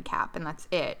Lowry cap, and that's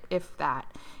it, if that.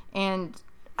 And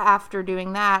after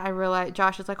doing that, I realized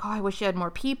Josh was like, oh, I wish you had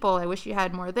more people. I wish you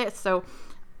had more of this. So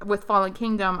with Fallen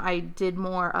Kingdom, I did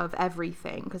more of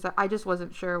everything because I just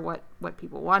wasn't sure what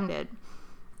people wanted.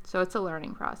 So it's a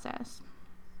learning process.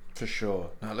 For sure.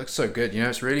 No, it looks so good. You know,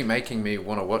 it's really making me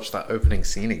want to watch that opening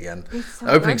scene again. It's so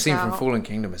the opening good, scene from though. Fallen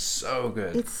Kingdom is so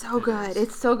good. It's so good.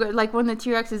 It's so good. Like when the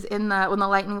T-Rex is when the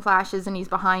lightning flashes and he's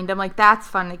behind him, like that's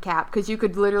fun to cap because you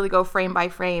could literally go frame by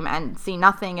frame and see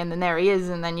nothing, and then there he is,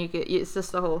 and then it's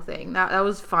just the whole thing. That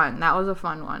was fun. That was a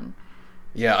fun one.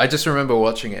 Yeah, I just remember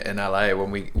watching it in LA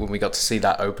when we got to see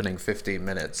that opening 15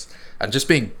 minutes and just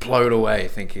being blown away,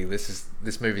 thinking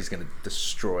this movie's going to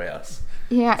destroy us.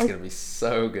 Yeah, it's going to be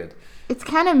so good. It's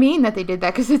kind of mean that they did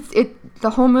that because the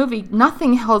whole movie,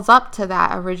 nothing holds up to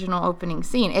that original opening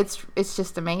scene. It's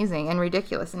just amazing and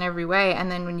ridiculous in every way.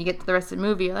 And then when you get to the rest of the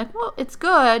movie, you're like, well, it's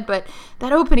good, but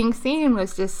that opening scene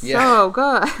was just so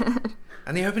good.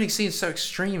 And the opening scene is so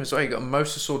extreme as well. You got a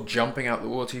mosasaur jumping out the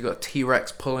water. You got a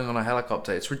T-Rex pulling on a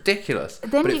helicopter. It's ridiculous,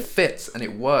 but it fits and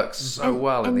it works so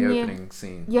well in the opening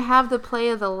scene. You have the play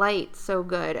of the light so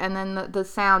good, and then the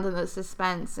sound and the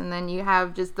suspense, and then you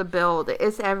have just the build.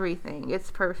 It's everything. It's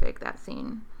perfect, that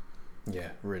scene. Yeah,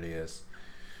 it really is.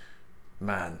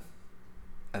 Man.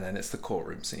 And then it's the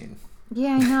courtroom scene.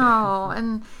 Yeah, I know.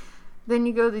 And then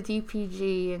you go to the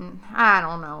DPG, and I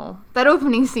don't know. That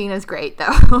opening scene is great,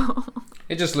 though.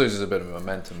 It just loses a bit of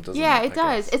momentum, doesn't it? Yeah, it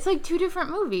does. It's like two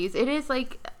different movies. It is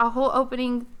like a whole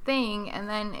opening thing, and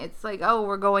then it's like, oh,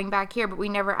 we're going back here, but we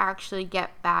never actually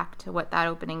get back to what that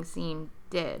opening scene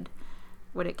did,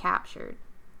 what it captured.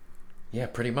 Yeah,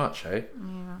 pretty much, eh?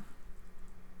 Yeah.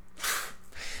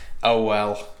 Oh,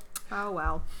 well. Oh,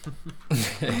 well.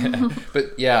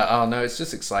 But yeah, oh no, it's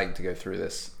just exciting to go through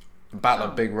this. Battle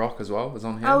at Big Rock as well was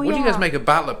on here. Oh, What do you guys yeah. make of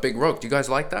Battle at Big Rock? Do you guys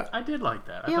like that? I did like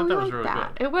that. I Yeah, thought we that was liked really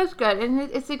that. good. It was good, and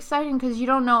it's exciting because you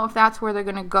don't know if that's where they're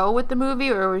gonna go with the movie,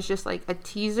 or it was just like a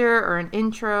teaser or an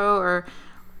intro, or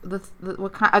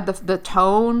what kind of the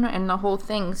tone and the whole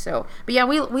thing. So, but yeah,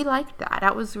 we liked that.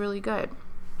 That was really good.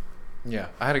 Yeah,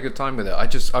 I had a good time with it.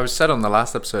 I was said on the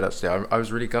last episode actually, I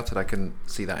was really gutted I couldn't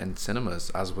see that in cinemas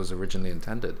as was originally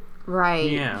intended. Right.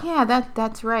 Yeah. Yeah,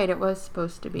 that's right. It was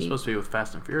supposed to be. It's supposed to be with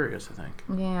Fast and Furious, I think.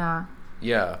 Yeah.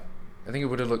 Yeah, I think it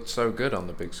would have looked so good on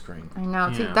the big screen. I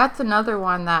know. See, Yeah. that's another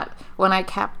one that when I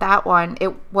kept that one,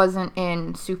 it wasn't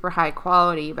in super high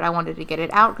quality, but I wanted to get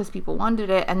it out because people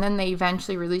wanted it, and then they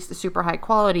eventually released the super high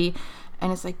quality,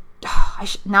 and it's like,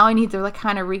 now I need to like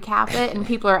kind of recap it, and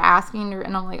people are asking,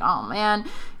 and I'm like, oh man,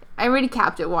 I already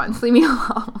capped it once. Leave me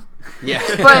alone. Yeah.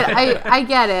 But I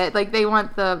get it. Like they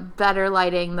want the better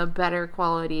lighting, the better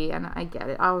quality, and I get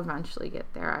it. I'll eventually get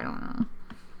there. I don't know.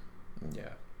 Yeah,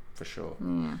 for sure.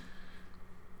 Yeah.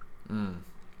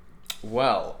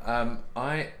 Well,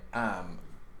 I am...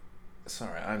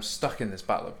 Sorry, I'm stuck in this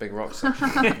Battle at Big Rock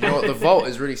section. You know what? The vault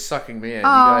is really sucking me in.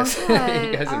 Oh, You guys, good.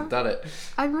 you guys have done it.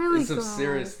 I'm really There's some glad.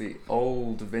 seriously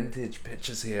old vintage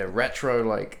pictures here. Retro,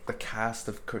 like the cast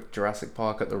of Jurassic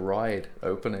Park at the ride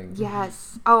opening.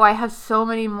 Yes. Oh, I have so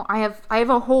many more. I have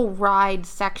a whole ride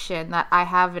section that I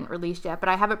haven't released yet, but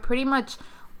I have it pretty much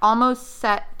almost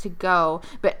set to go.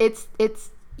 But it's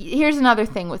here's another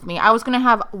thing with me. I was going to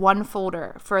have one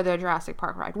folder for the Jurassic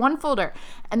Park ride. One folder.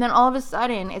 And then all of a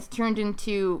sudden it's turned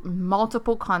into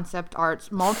multiple concept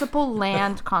arts, multiple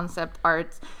land concept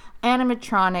arts,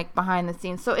 animatronic behind the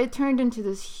scenes. So it turned into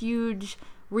this huge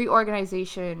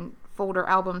reorganization folder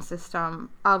album system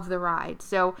of the ride.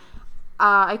 So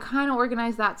I kind of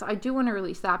organized that, so I do want to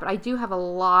release that, but I do have a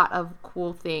lot of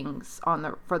cool things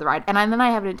for the ride. And then I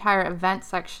have an entire event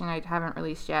section I haven't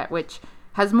released yet, which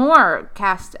has more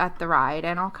cast at the ride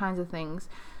and all kinds of things.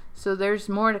 So there's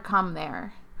more to come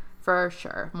there, for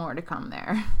sure. More to come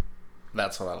there.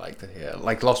 That's what I like to hear.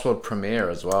 Like Lost World premiere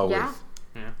as well. Yeah. With...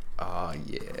 Yeah. Oh,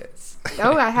 yes.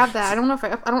 Oh, I have that. I don't know if I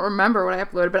don't remember what I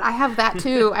uploaded, but I have that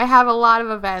too. I have a lot of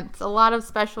events, a lot of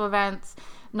special events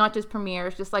not just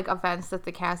premieres, just like events that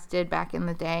the cast did back in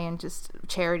the day, and just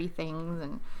charity things.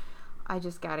 And I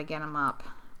just gotta get them up.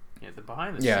 Yeah, the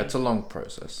behind the Yeah, scenes. it's a long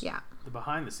process. Yeah. The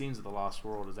behind the scenes of The Lost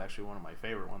World is actually one of my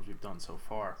favorite ones we've done so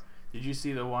far. Did you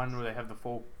see the one where they have the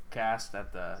full cast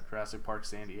at the Jurassic Park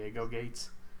San Diego gates?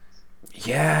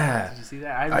 Yeah. Did you see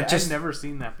that? I've never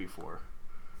seen that before.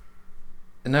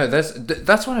 No,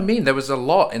 that's what I mean. There was a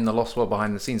lot in the Lost World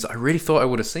behind the scenes I really thought I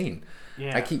would have seen.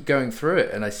 Yeah. I keep going through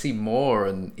it and I see more,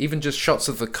 and even just shots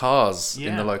of the cars in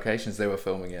Yeah. the locations they were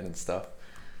filming in and stuff.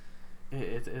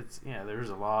 It's there's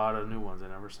a lot of new ones I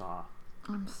never saw.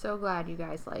 I'm so glad you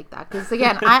guys like that, because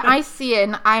again, I see it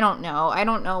and I don't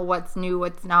know what's new,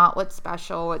 what's not, what's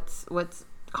special, what's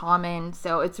common.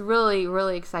 So it's really,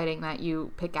 really exciting that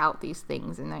you pick out these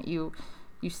things and that you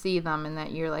see them and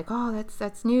that you're like, oh,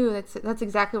 that's new, that's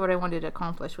exactly what I wanted to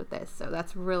accomplish with this. So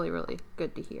that's really, really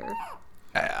good to hear.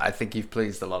 I think you've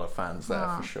pleased a lot of fans there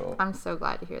for sure. I'm so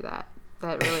glad to hear that.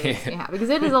 That really makes me happy, because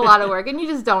it is a lot of work and you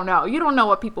just don't know. You don't know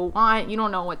what people want. You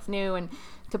don't know what's new, and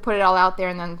to put it all out there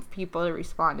and then people to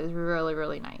respond is really,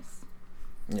 really nice.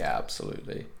 Yeah,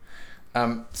 absolutely.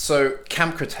 So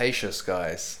Camp Cretaceous,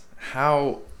 guys,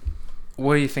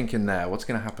 what are you thinking there? What's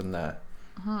going to happen there?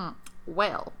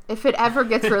 Well, if it ever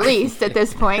gets released at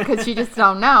this point, because you just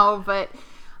don't know, but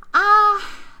I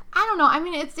don't know. I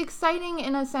mean, it's exciting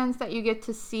in a sense that you get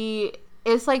to see,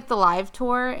 it's like the live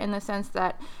tour in the sense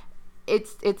that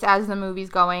it's as the movie's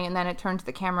going, and then it turns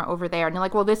the camera over there and you're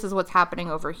like, well, this is what's happening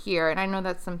over here. And I know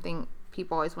that's something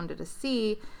people always wanted to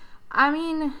see. I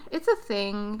mean, it's a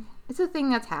thing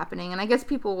that's happening, and I guess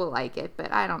people will like it, but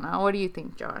I don't know. What do you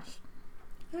think, Josh?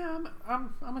 Yeah,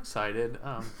 I'm excited.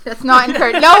 That's not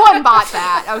encouraged. No one bought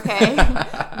that,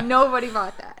 okay? Nobody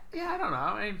bought that. Yeah, I don't know.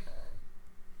 I mean,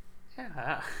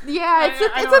 yeah, it's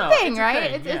I a don't know. thing, It's a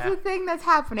right? thing, It's a thing that's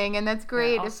happening, and that's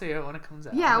great. I'll see it when it comes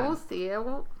out. Yeah, And we'll see it.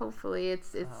 Well, hopefully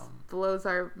it's blows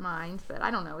our minds, but I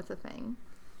don't know. It's a thing.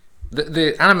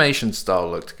 The animation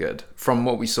style looked good from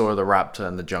what we saw of the raptor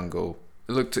in the jungle.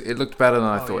 It looked better than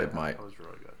I thought it might. That was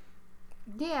really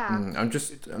good. Yeah. I'm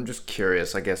just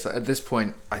curious. I guess at this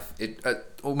point,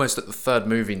 almost at the third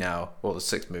movie now, or the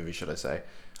sixth movie, should I say?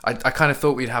 I kind of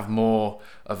thought we'd have more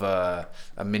of a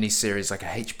mini series, like a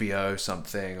HBO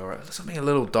something, or something a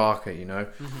little darker, you know.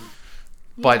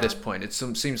 Mm-hmm. By this point, it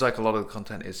seems like a lot of the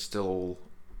content is still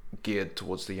geared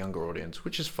towards the younger audience,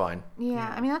 which is fine.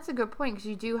 Yeah, I mean, that's a good point, because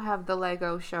you do have the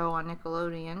Lego show on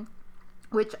Nickelodeon,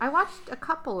 which I watched a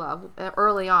couple of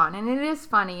early on, and it is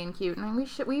funny and cute, and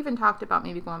we even talked about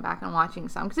maybe going back and watching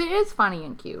some, because it is funny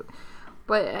and cute.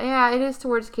 But yeah, it is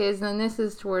towards kids, and then this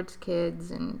is towards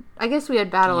kids, and I guess we had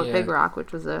Battle at Big Rock,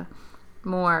 which was a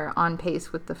more on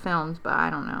pace with the films, but I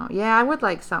don't know. Yeah, I would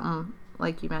like something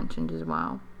like you mentioned as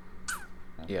well.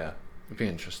 Yeah, it'd be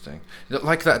interesting.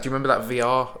 Like that. Do you remember that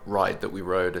VR ride that we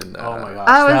rode in? Oh my gosh,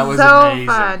 that was so amazing.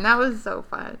 fun. That was so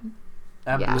fun.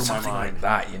 That Yeah. blew my Something mind. like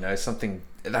that, you know, something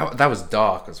that was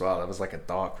dark as well. That was like a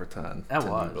dark return. That to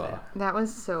was. Nublar. Yeah. That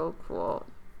was so cool.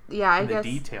 Yeah, I And guess.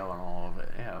 the detail and all of it.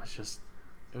 Yeah,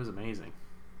 it was amazing.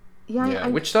 Yeah, Yeah,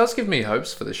 which does give me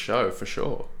hopes for the show for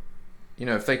sure. You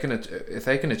know, if they can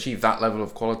achieve that level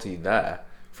of quality there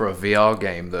for a VR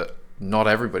game that not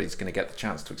everybody's going to get the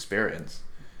chance to experience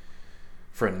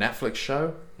for a Netflix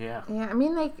show. Yeah. Yeah, I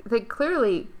mean, they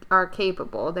clearly are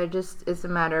capable. They're just, it's a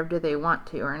matter of do they want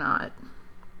to or not.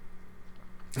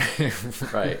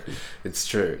 Right, it's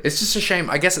true. It's just a shame.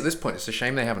 I guess at this point, it's a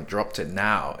shame they haven't dropped it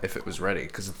now. If it was ready,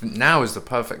 because now is the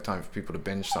perfect time for people to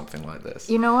binge something like this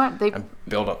You know what? and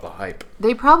build up the hype.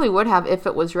 They probably would have if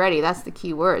it was ready. That's the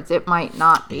key words. It might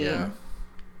not be.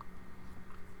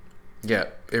 Yeah,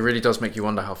 it really does make you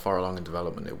wonder how far along in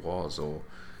development it was, or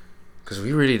because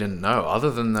we really didn't know. Other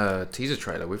than the teaser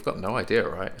trailer, we've got no idea,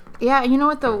 right? Yeah, you know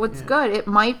what though? What's good? It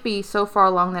might be so far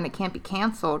along that it can't be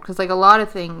canceled, because like a lot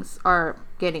of things are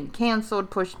getting canceled,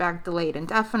 pushed back, delayed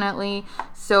indefinitely.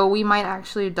 So we might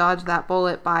actually dodge that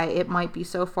bullet by it might be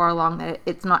so far along that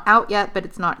it's not out yet, but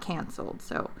it's not canceled.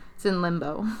 So it's in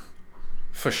limbo.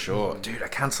 For sure. Dude, a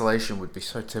cancellation would be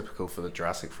so typical for the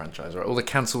Jurassic franchise, right? All the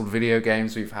cancelled video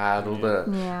games we've had, all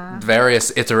the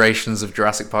various iterations of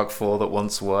Jurassic Park 4 that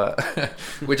once were.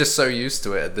 We're just so used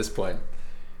to it at this point.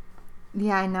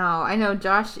 Yeah, I know.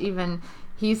 Josh even,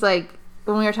 he's like,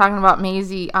 when we were talking about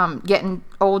Maisie getting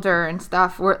older and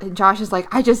stuff, Josh is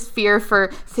like, I just fear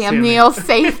for Sam Neill's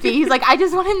safety. He's like, I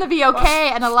just want him to be okay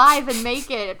and alive and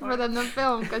make it for them to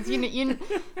film, because you know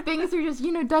things are just,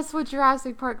 that's what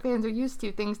Jurassic Park fans are used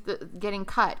to, things getting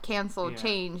cut, canceled,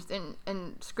 changed,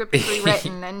 and scripts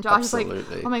rewritten. And Josh is like,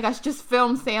 oh my gosh, just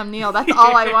film Sam Neill. That's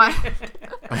all I want.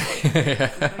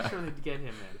 Make sure they get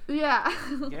him in. Yeah.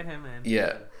 Get him in.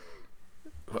 Yeah.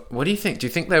 What do you think? Do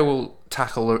you think they will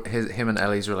tackle him and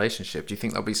Ellie's relationship? Do you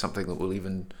think that'll be something that will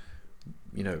even,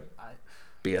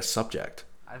 be a subject?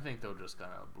 I think they'll just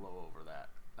kind of blow over that.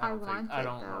 I don't know if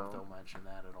though. they'll mention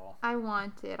that at all. I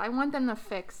want it. I want them to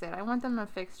fix it. I want them to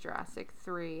fix Jurassic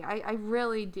 3. I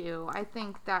really do. I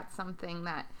think that's something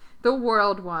that the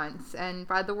world wants. And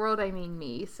by the world, I mean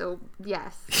me. So,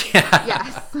 yes.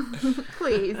 Yes.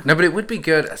 Please. No, but it would be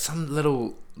good. Some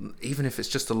little, even if it's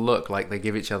just a look like they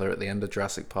give each other at the end of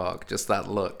Jurassic Park. Just that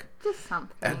look. Just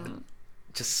something.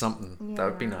 Just something. Yeah, That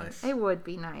would be nice. It would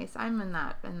be nice. I'm in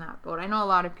that boat. I know a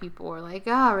lot of people are like,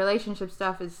 relationship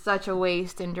stuff is such a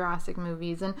waste in Jurassic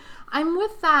movies, and I'm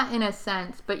with that in a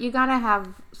sense, but you gotta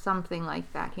have something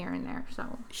like that here and there.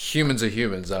 So Humans are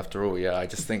humans after all. Yeah, I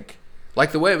just think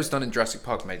like the way it was done in Jurassic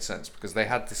Park made sense because they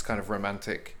had this kind of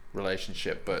romantic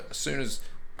relationship, but as soon as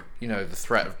the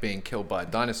threat of being killed by a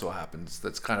dinosaur happens,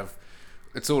 that's kind of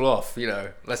it's all off,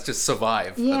 let's just survive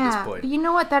at this point. But you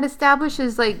know what? That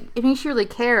establishes, it makes you really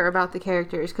care about the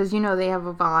characters because, they have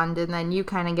a bond and then you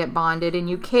kind of get bonded and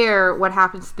you care what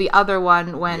happens to the other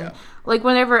one when,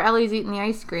 whenever Ellie's eating the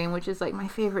ice cream, which is, my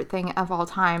favorite thing of all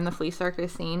time, the flea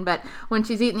circus scene. But when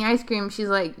she's eating the ice cream, she's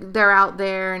they're out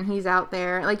there and he's out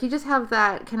there. You just have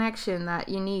that connection that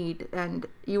you need and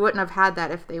you wouldn't have had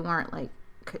that if they weren't,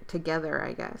 together,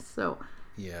 I guess. So,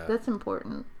 yeah, that's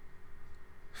important.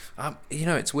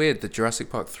 It's weird. The Jurassic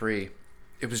Park 3,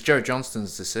 it was Joe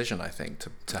Johnston's decision, I think,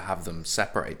 to have them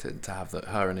separated, to have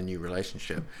her in a new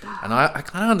relationship. And I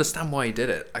kind of understand why he did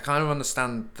it. I kind of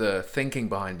understand the thinking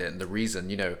behind it and the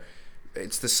reason.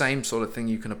 It's the same sort of thing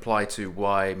you can apply to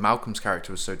why Malcolm's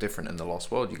character was so different in The Lost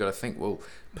World. You got to think, well,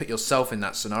 put yourself in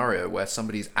that scenario where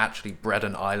somebody's actually bred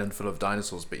an island full of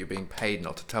dinosaurs, but you're being paid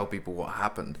not to tell people what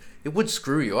happened. It would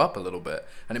screw you up a little bit.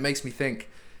 And it makes me think,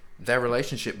 their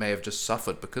relationship may have just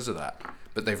suffered because of that,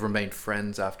 but they've remained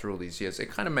friends after all these years. It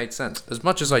kind of made sense. As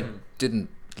much as I didn't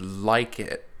like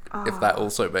it, if that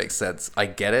also makes sense, I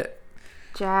get it.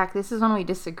 Jack, this is when we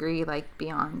disagree,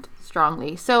 beyond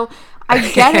strongly. So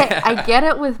I get it. I get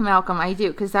it with Malcolm. I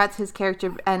do, because that's his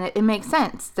character, and it makes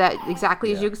sense. That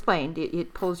exactly as you explained.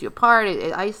 It pulls you apart.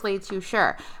 It isolates you,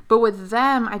 sure. But with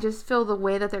them, I just feel the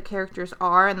way that their characters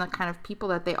are and the kind of people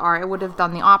that they are, it would have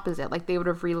done the opposite. They would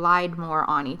have relied more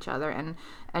on each other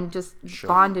and just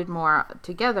bonded more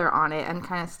together on it and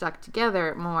kind of stuck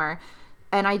together more.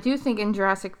 And I do think in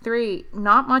Jurassic 3,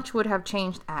 not much would have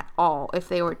changed at all if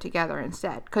they were together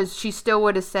instead. Because she still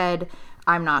would have said,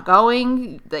 I'm not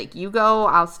going. You go.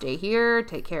 I'll stay here.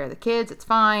 Take care of the kids. It's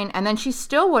fine. And then she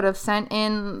still would have sent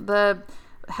in the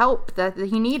help that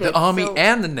he needed. The Army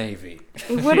and the Navy.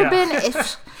 It would have been...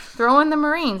 throw in the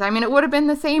Marines. I mean, it would have been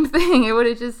the same thing. It would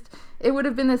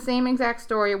have been the same exact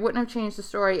story. It wouldn't have changed the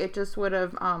story. It just would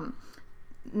have...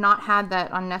 not had that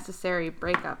unnecessary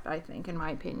breakup, I think, in my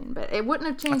opinion. But it wouldn't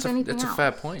have changed anything else. That's a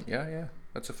fair point. Yeah.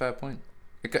 That's a fair point.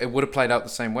 It would have played out the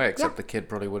same way, except the kid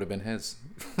probably would have been his.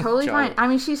 Totally fine. I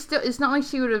mean, it's not like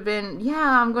she would have been,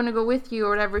 I'm going to go with you or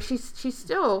whatever. She's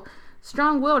still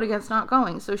strong-willed against not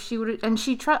going. So she would, and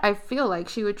I feel like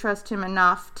she would trust him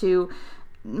enough to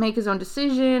make his own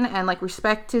decision and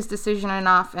respect his decision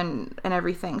enough and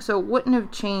everything. So it wouldn't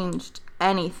have changed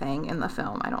anything in the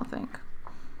film, I don't think.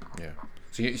 Yeah.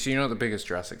 So you're not the biggest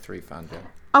Jurassic 3 fan, Jen?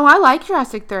 Oh, I like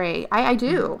Jurassic 3. I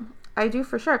do. I do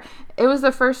for sure. It was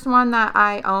the first one that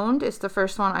I owned. It's the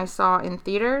first one I saw in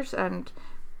theaters. And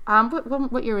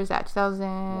what year was that?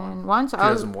 2001? So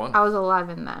 2001. I was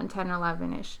 11 then. 10 or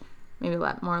 11-ish. Maybe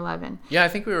more 11. Yeah, I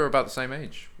think we were about the same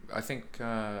age. I think,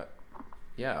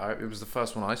 it was the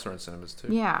first one I saw in cinemas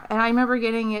too. Yeah, and I remember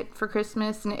getting it for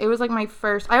Christmas. And it was my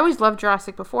first... I always loved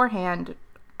Jurassic beforehand.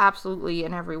 Absolutely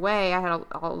in every way. I had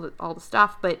all the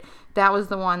stuff, but that was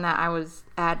the one that I was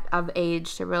of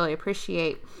age to really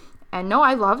appreciate. And no,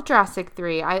 I love Jurassic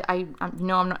 3. I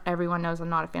know everyone knows I'm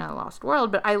not a fan of The Lost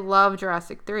World, but I love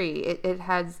Jurassic 3.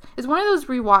 It's one of those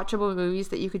rewatchable movies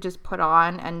that you could just put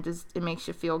on and it makes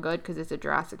you feel good because it's a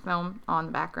Jurassic film on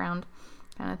the background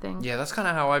kind of thing. Yeah, that's kind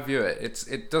of how I view it.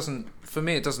 It doesn't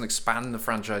expand the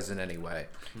franchise in any way.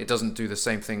 It doesn't do the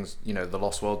same things, The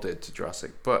Lost World did to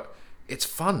Jurassic, but it's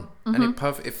fun, and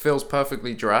it feels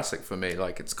perfectly Jurassic for me.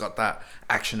 It's got that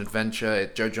action adventure.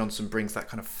 Joe Johnston brings that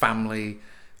kind of family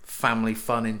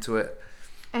fun into it,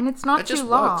 and it's not too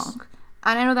long.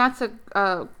 And I know that's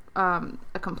a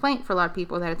complaint for a lot of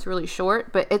people that it's really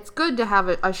short, but it's good to have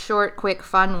a short, quick,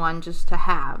 fun one just to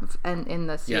have. And in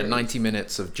the series. 90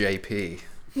 minutes of JP.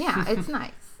 Yeah, it's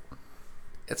nice.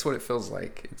 It's what it feels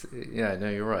like. No,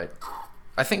 you're right.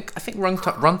 I think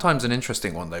runtime's an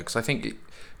interesting one though, because I think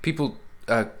people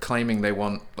claiming they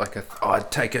want like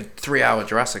I'd take a 3-hour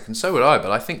Jurassic, and so would I.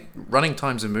 But I think running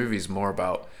times in movies more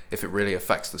about if it really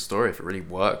affects the story, if it really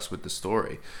works with the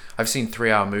story. I've seen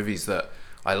 3-hour movies that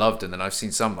I loved, and then I've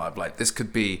seen some that I'm like, this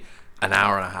could be an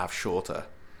hour and a half shorter.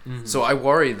 Mm-hmm. So I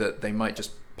worry that they might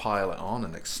just pile it on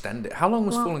and extend it. How long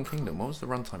was Fallen Kingdom? What was the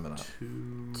runtime of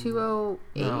that?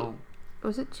 208. No.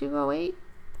 Was it 208?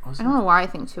 Was I don't know why I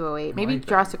think 208. Maybe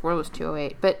Jurassic World was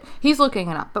 208, but he's looking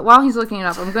it up. But while he's looking it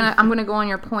up, I'm gonna go on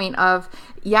your point of,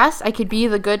 yes, I could be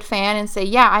the good fan and say,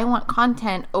 yeah, I want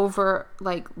content over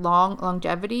like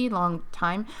longevity, long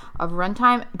time of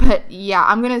runtime. But yeah,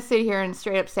 I'm gonna sit here and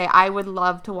straight up say I would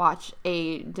love to watch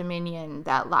a Dominion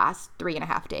that lasts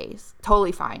 3.5 days.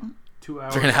 Totally fine. 2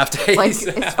 hours. 3.5 days.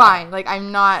 Like, it's fine. Like,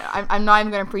 I'm not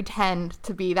even going to pretend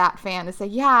to be that fan to say,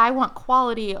 yeah, I want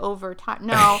quality over time.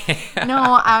 No,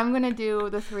 I'm going to do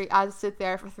I'll sit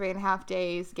there for 3.5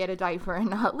 days, get a diaper,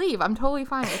 and not leave. I'm totally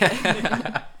fine with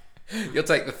it. You'll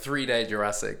take the 3-day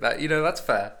Jurassic. That's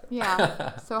fair.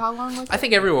 Yeah. So how long was it? I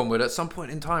think everyone would at some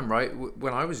point in time, right?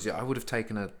 When I was young, I would have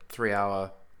taken a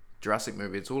 3-hour Jurassic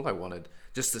movie. It's all I wanted.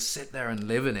 Just to sit there and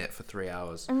live in it for 3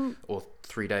 hours. Or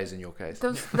 3 days in your case.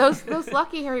 Those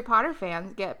lucky Harry Potter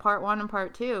fans get part 1 and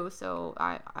part 2, so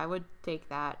I would take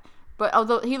that. But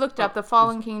although he looked up, the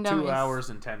Fallen Kingdom 2 hours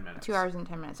and 10 minutes. 2 hours and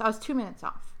 10 minutes. I was 2 minutes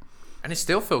off. And it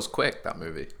still feels quick, that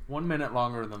movie. 1 minute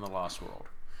longer than The Lost World.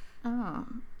 Oh.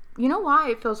 You know why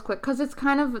it feels quick? Because it's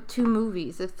kind of 2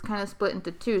 movies. It's kind of split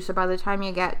into 2. So by the time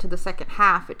you get to the second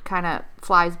half, it kind of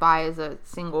flies by as a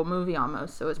single movie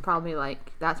almost. So it's probably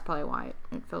that's probably why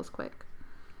it feels quick.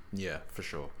 Yeah, for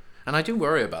sure. And I do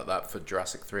worry about that for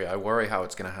Jurassic 3. I worry how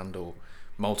it's going to handle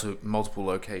multiple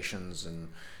locations and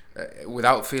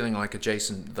without feeling like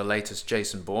the latest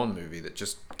Jason Bourne movie that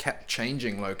just kept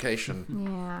changing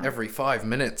location every 5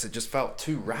 minutes. It just felt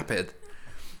too rapid.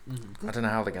 I don't know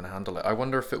how they're going to handle it. I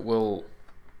wonder if it will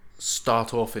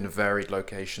start off in a varied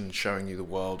location, showing you the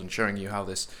world and showing you how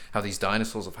these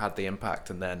dinosaurs have had the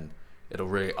impact, and then it'll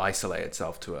really isolate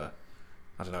itself to a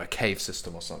cave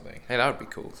system or something. Hey, that would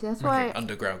be cool. See, that's why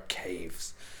underground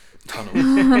caves,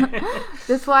 tunnels.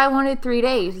 That's why I wanted 3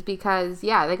 days, because they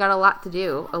got a lot to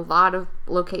do, a lot of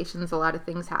locations, a lot of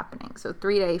things happening. So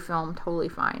 3-day film, totally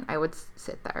fine. I would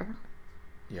sit there.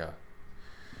 Yeah.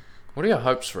 What are your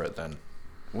hopes for it then?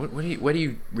 Where do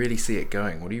you really see it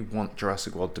going? What do you want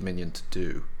Jurassic World Dominion to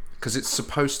do? Because it's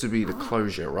supposed to be the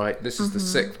closure, right? This is the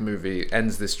 6th movie. It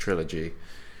ends this trilogy.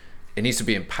 It needs to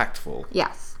be impactful.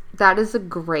 Yes, that is a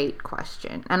great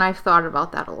question, and I've thought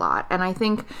about that a lot. And I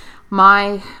think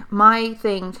my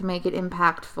thing to make it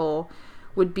impactful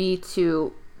would be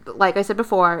to, like I said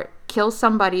before, kill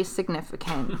somebody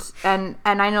significant. and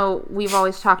I know we've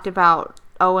always talked about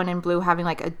Owen and Blue having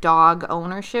like a dog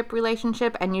ownership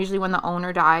relationship, and usually when the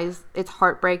owner dies, it's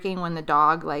heartbreaking when the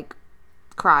dog like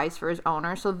cries for his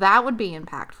owner. So that would be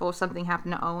impactful if something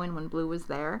happened to Owen when Blue was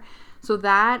there. So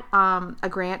that a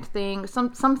Grant thing,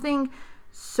 something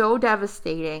so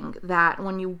devastating that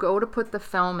when you go to put the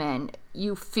film in,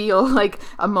 you feel like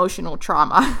emotional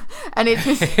trauma. And it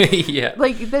just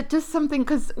like that, just something,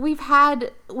 because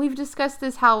we've discussed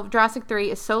this, how Jurassic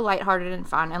 3 is so lighthearted and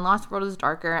fun, and Lost World is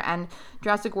darker, and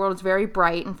Jurassic World is very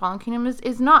bright, and Fallen Kingdom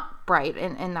is not bright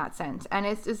in that sense. And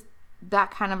it's just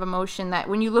that kind of emotion that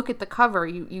when you look at the cover,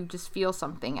 you just feel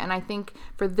something. And I think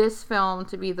for this film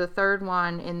to be the 3rd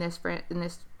one in this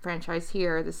franchise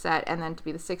here, the set, and then to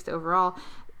be the 6th overall,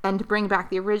 and to bring back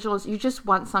the originals, you just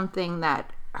want something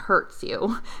that hurts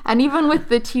you. And even with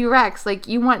the T-Rex, like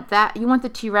you want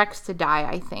the T-Rex to die.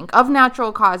 I think of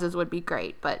natural causes would be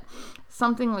great, but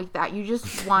something like that, you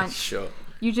just want. Sure.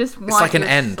 You just want. It's like an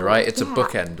end, right? It's a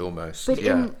bookend almost. But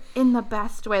in the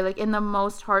best way, like in the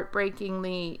most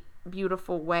heartbreakingly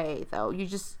beautiful way, though. You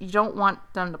don't want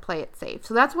them to play it safe.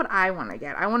 So that's what I want to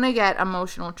get. I want to get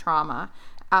emotional trauma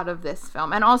out of this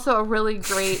film, and also a really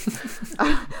great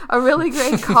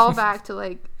callback to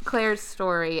like Claire's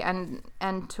story and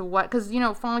to what, because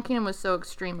Fallen Kingdom was so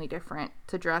extremely different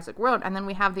to Jurassic World, and then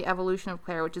we have the evolution of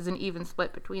Claire, which is an even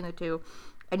split between the two,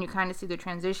 and you kind of see the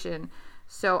transition.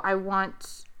 So I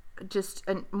want just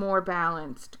a more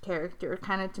balanced character,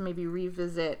 kind of to maybe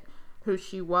revisit who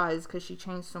she was, because she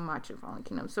changed so much in Fallen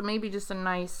Kingdom. So maybe just a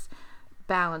nice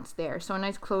balance there. So a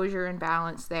nice closure and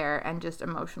balance there, and just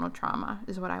emotional trauma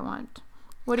is what I want.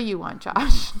 What do you want,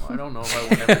 Josh? Well, I don't know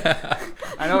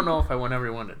if I want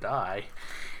everyone to die.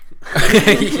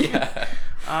 Yeah.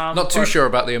 Not too sure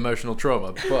about the emotional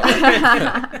trauma,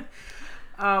 but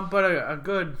but a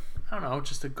good, I don't know,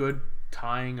 just a good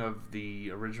tying of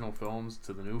the original films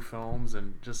to the new films,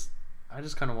 and I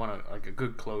just kind of want a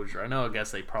good closure. I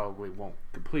guess they probably won't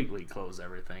completely close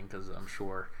everything, because I'm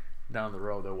sure down the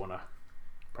road they'll want to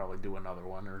probably do another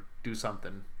one or do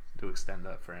something to extend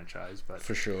that franchise. But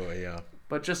For sure, yeah.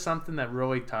 but just something that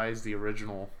really ties the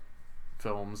original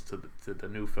films to the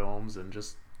new films, and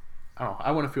just I don't know.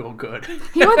 I want to feel good.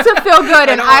 He wants to feel good,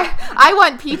 and I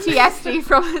want PTSD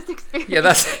from his experience. Yeah,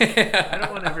 that's. I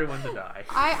don't want everyone to die.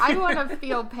 I want to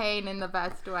feel pain in the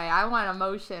best way. I want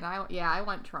emotion. I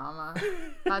want trauma.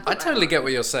 That's I what totally want. get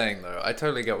what you're saying, though. I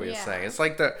totally get what you're Yeah. saying. It's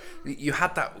like that. You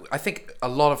had that. I think a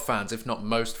lot of fans, if not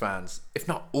most fans, if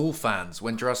not all fans,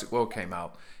 when Jurassic World came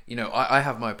out, you know, I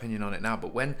have my opinion on it now.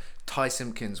 But when Ty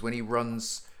Simpkins, when he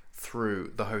runs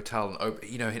through the hotel and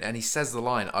you know, and he says the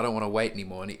line, "I don't want to wait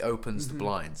anymore," and he opens the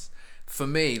blinds. For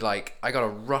me, like, I got a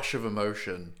rush of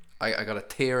emotion. I got a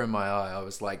tear in my eye. I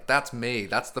was like, "That's me.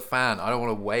 That's the fan. I don't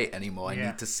want to wait anymore. I Yeah.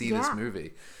 need to see this Yeah.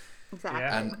 movie." Exactly.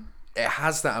 Yeah. And it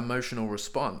has that emotional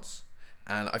response.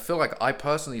 And I feel like I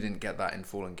personally didn't get that in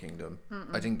Fallen Kingdom.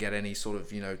 I didn't get any sort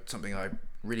of, you know, something that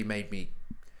really made me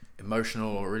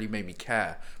emotional or really made me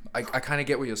care. I kind of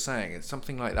get what you're saying. It's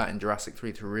something like that in Jurassic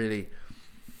 3 to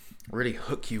really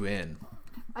hook you in.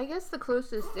 I guess the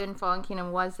closest in Fallen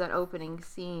Kingdom was that opening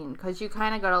scene, because you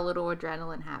kind of got a little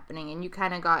adrenaline happening and you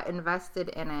kind of got invested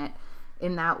in it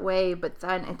in that way, but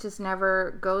then it just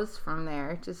never goes from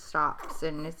there. It just stops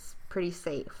and it's pretty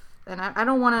safe. And I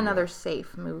don't want another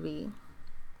safe movie.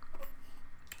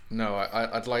 No,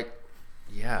 I'd like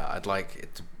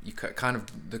it to, you kind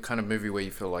of the kind of movie where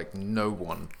you feel like no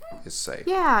one is safe.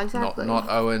 Yeah, exactly. Not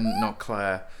Owen, not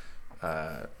Claire.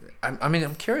 I mean,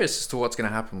 I'm curious as to what's going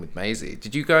to happen with Maisie.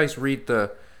 Did you guys read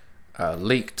the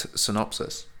leaked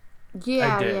synopsis?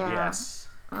 Yeah, I did, yeah. yes.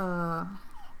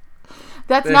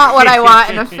 That's not what I want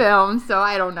in a film, so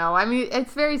I don't know. I mean,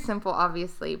 it's very simple,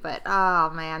 obviously, but oh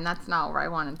man, that's not where I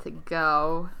wanted to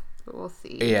go. But we'll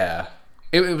see. Yeah.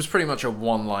 It was pretty much a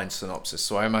one-line synopsis,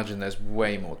 so I imagine there's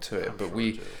way more to it. But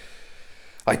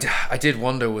I did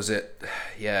wonder, is it,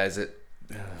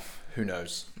 who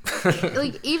knows?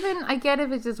 Like, even, I get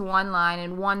if it's just one line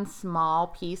and one small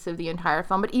piece of the entire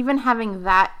film, but even having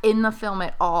that in the film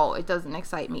at all, it doesn't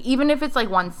excite me. Even if it's like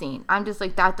one scene, I'm just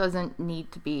like, that doesn't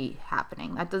need to be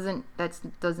happening. That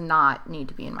does not need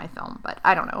to be in my film, but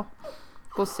I don't know.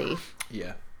 We'll see.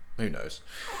 Yeah, who knows?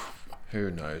 Who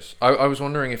knows? I was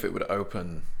wondering if it would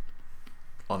open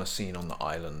on a scene on the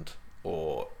island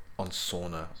or on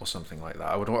Sorna or something like that.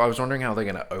 I was wondering how they're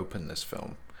going to open this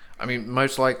film. I mean,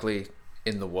 most likely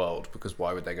in the world, because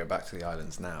why would they go back to the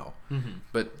islands now? Mm-hmm.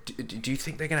 But do you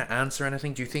think they're going to answer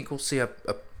anything? Do you think we'll see a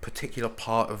particular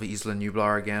part of Isla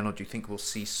Nublar again, or do you think we'll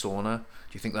see Sorna?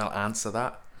 Do you think they'll answer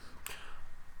that?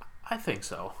 I think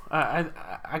so.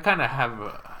 I kind of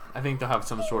have. I think they'll have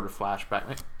some sort of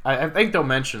flashback. I think they'll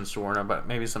mention Sorna, but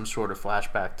maybe some sort of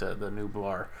flashback to the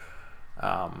Nublar.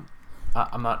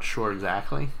 I'm not sure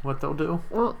exactly what they'll do,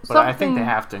 Well, but I think they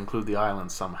have to include the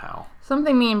island somehow.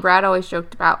 Something me and Brad always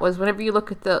joked about was whenever you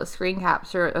look at the screen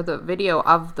capture or the video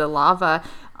of the lava,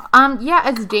 yeah,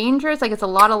 it's dangerous. Like, it's a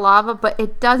lot of lava, but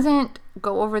it doesn't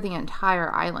go over the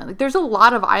entire island. Like, there's a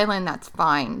lot of island that's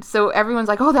fine. So everyone's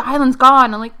like, oh, the island's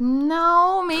gone. I'm like,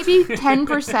 no, maybe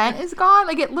 10% is gone.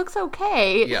 Like, it looks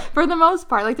okay for the most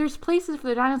part. Like, there's places for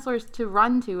the dinosaurs to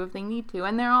run to if they need to,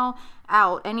 and they're all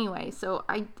out anyway. So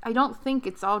I don't think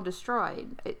it's all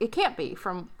destroyed. It can't be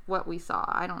from what we saw.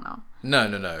 I don't know.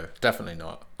 No, definitely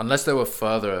not. Unless there were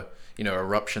further, you know,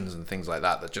 eruptions and things like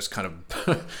that just kind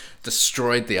of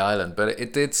destroyed the island. But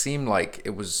it did seem like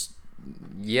it was,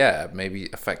 maybe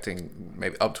affecting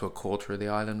maybe up to a quarter of the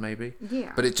island, maybe.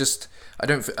 Yeah. But it just, I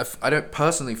don't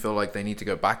personally feel like they need to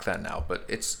go back there now. But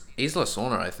it's Isla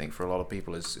Sorna, I think, for a lot of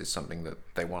people is something that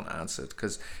they want answered.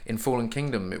 Because in Fallen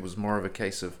Kingdom, it was more of a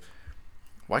case of,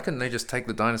 why couldn't they just take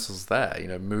the dinosaurs there? You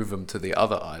know, move them to the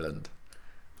other island.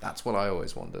 That's what I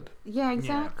always wondered. Yeah,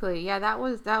 exactly. Yeah, that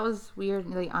was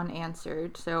weirdly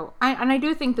unanswered. So, I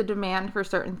do think the demand for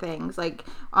certain things, like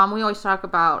we always talk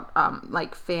about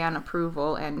like fan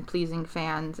approval and pleasing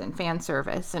fans and fan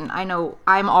service. And I know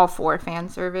I'm all for fan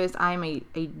service. I'm a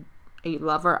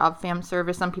lover of fan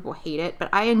service. Some people hate it, but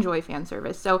I enjoy fan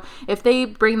service. So if they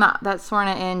bring that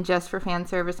Sorna in just for fan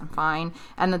service, I'm fine.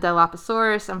 And the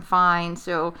Dilophosaurus, I'm fine.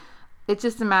 So it's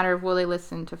just a matter of will they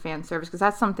listen to fan service, because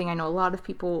that's something I know a lot of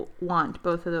people want,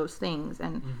 both of those things,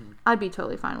 and I'd be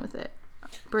totally fine with it.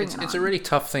 It's a really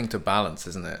tough thing to balance,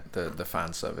 isn't it? The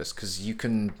fan service, because you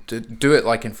can do it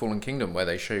like in Fallen Kingdom, where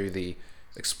they show you the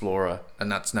Explorer,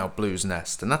 and that's now Blue's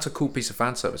Nest, and that's a cool piece of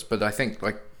fan service. But I think,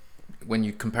 like, when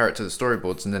you compare it to the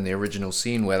storyboards and then the original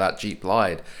scene where that Jeep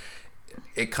lied,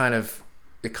 it kind of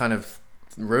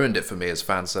ruined it for me as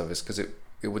fan service, because it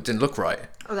didn't look right.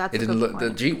 Oh, that's it a didn't good look. The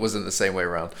point. Jeep wasn't the same way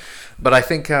around. But I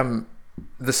think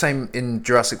the same in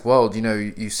Jurassic World. You know,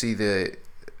 you see the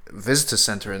visitor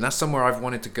center, and that's somewhere I've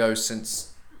wanted to go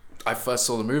since I first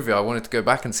saw the movie. I wanted to go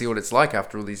back and see what it's like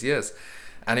after all these years,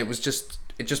 and it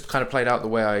just kind of played out the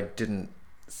way I didn't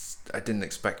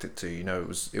expect it to. You know,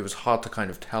 it was hard to kind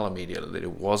of tell immediately that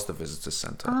it was the visitor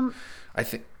center. I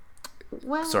think.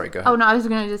 Well, Sorry, go ahead. Oh no, I was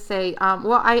going to just say,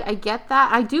 well, I get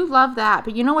that. I do love that,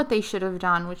 but you know what they should have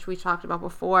done, which we talked about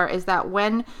before, is that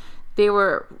when they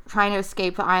were trying to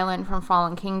escape the island from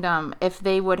Fallen Kingdom, if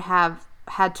they would have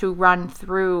had to run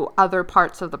through other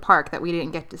parts of the park that we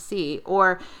didn't get to see,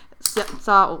 or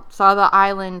saw the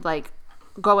island like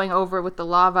going over with the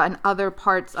lava and other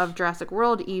parts of Jurassic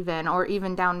World even, or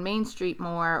even down Main Street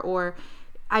more, or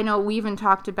I know we even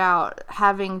talked about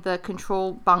having the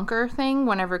control bunker thing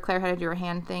whenever Claire had to do her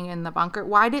hand thing in the bunker.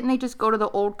 Why didn't they just go to the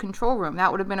old control room?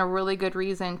 That would have been a really good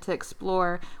reason to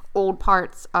explore old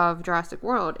parts of Jurassic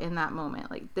World in that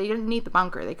moment. Like, they didn't need the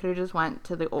bunker. They could have just went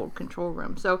to the old control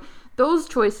room. So those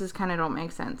choices kind of don't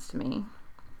make sense to me.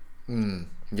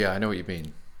 Yeah, I know what you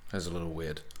mean. That's a little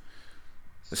weird.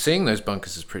 Seeing those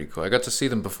bunkers is pretty cool. I got to see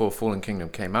them before Fallen Kingdom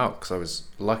came out because I was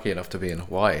lucky enough to be in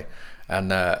Hawaii,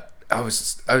 and it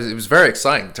was very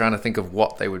exciting trying to think of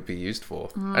what they would be used for,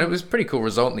 and it was a pretty cool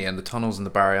result in the end. The tunnels and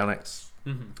the baryonyx,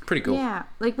 pretty cool. Yeah,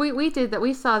 like we did that.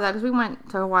 We saw that because we went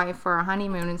to Hawaii for our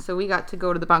honeymoon, and so we got to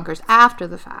go to the bunkers after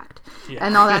the fact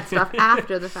and all that stuff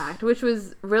after the fact, which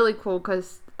was really cool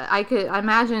because I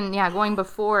imagine, going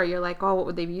before you're like, oh, what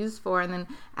would they be used for, and then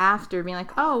after being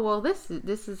like, oh, well, this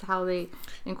is how they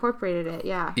incorporated it.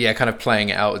 Yeah, kind of playing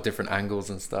it out at different angles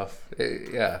and stuff.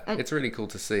 It's really cool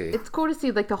to see. It's cool to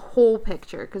see like the whole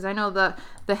picture, because I know the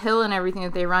hill and everything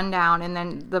that they run down, and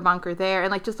then the bunker there, and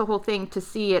like just the whole thing, to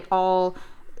see it all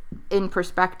in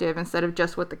perspective instead of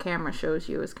just what the camera shows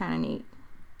you is kind of neat.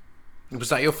 Was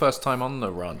that your first time on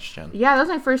the ranch, Jen? Yeah, that was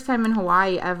my first time in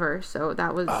Hawaii ever, so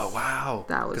that was... Oh, wow.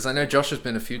 That was... Because I know Josh has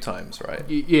been a few times, right?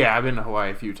 Yeah, I've been to Hawaii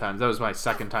a few times. That was my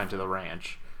second time to the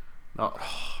ranch. Oh,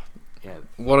 yeah.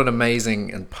 What an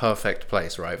amazing and perfect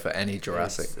place, right, for any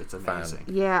Jurassic it's fan. amazing.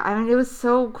 Yeah, I mean, it was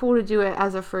so cool to do it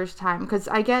as a first time, because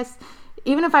I guess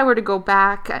even if I were to go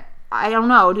back... I don't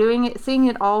know, seeing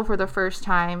it all for the first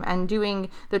time and doing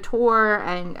the tour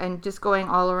and just going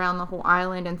all around the whole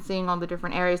island and seeing all the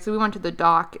different areas. So we went to the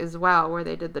dock as well, where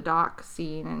they did the dock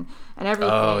scene and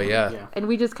everything. Oh, yeah. And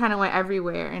we just kind of went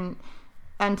everywhere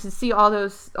and to see all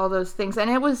those things. And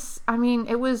it was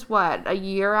what, a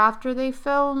year after they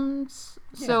filmed?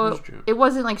 So it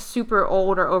wasn't like super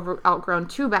old or outgrown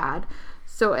too bad.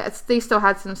 So they still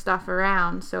had some stuff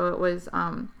around. So it was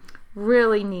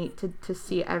really neat to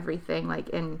see everything like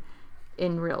in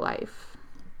real life.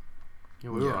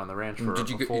 Yeah, we were on the ranch for a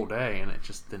full day, and it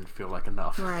just didn't feel like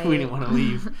enough. Right. We didn't want to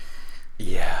leave.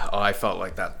 Yeah, I felt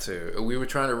like that too. We were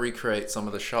trying to recreate some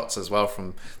of the shots as well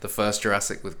from the first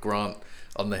Jurassic with Grant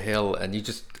on the hill, and you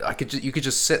could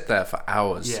just sit there for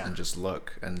hours and just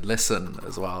look and listen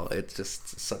as well. It's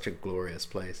just such a glorious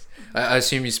place. I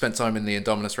assume you spent time in the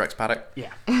Indominus Rex paddock?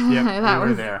 Yeah, we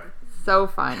were there. So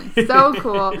fun, so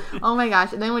cool. Oh my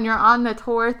gosh. And then when you're on the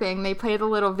tour thing, they play the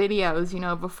little videos,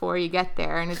 before you get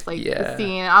there, and it's like the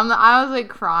scene. I was like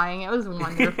crying. It was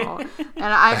wonderful.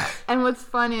 and what's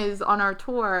fun is on our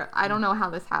tour, I don't know how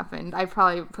this happened. I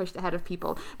probably pushed ahead of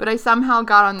people, but I somehow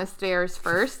got on the stairs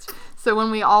first. So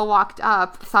when we all walked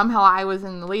up, somehow I was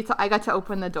in the lead. So I got to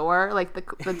open the door, like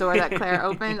the door that Claire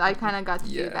opened. I kind of got to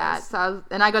do that. So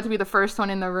I got to be the first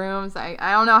one in the rooms. I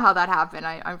don't know how that happened.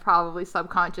 I probably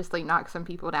subconsciously knocked some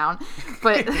people down,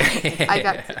 but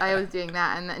I was doing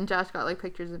that, and then Josh got like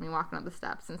pictures of me walking up the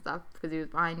steps and stuff because he was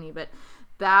behind me. But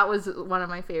that was one of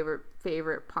my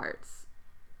favorite parts.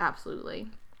 Absolutely.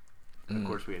 Of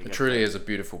course, it truly is a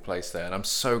beautiful place there, and I'm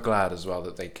so glad as well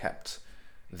that they kept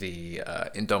the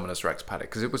Indominus Rex paddock,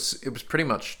 because it was pretty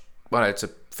much, well, it's a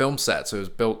film set, so it was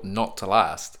built not to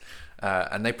last,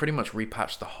 and they pretty much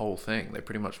repatched the whole thing. They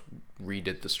pretty much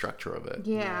redid the structure of it.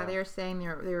 Yeah. They were saying they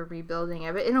were rebuilding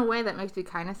it, but in a way that makes me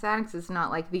kind of sad, because it's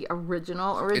not like the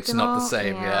original. It's not the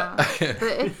same, but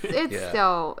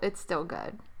it's still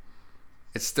good.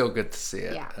 It's still good to see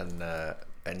it,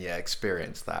 and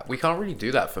experience that. We can't really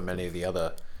do that for many of the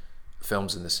other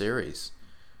films in the series.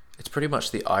 It's pretty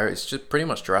much it's just pretty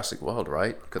much Jurassic World,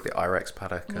 right? Got the I-Rex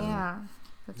paddock. And,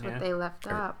 that's what they left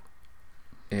up.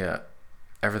 Yeah.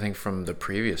 Everything from the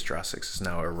previous Jurassics is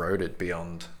now eroded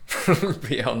beyond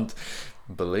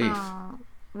belief.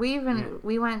 We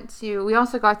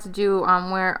also got to do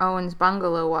where Owen's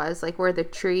bungalow was, like where the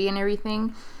tree and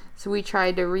everything. So we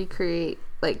tried to recreate,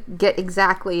 like get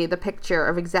exactly the picture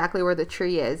of exactly where the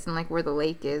tree is and like where the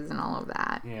lake is and all of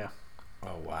that. Yeah.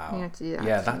 Oh wow. You have to do that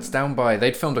Yeah, too. that's down by.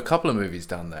 They'd filmed a couple of movies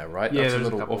down there, right? Yeah, That's a there's a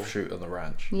little couple. offshoot of the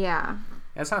ranch. Yeah.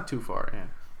 It's not too far. Yeah.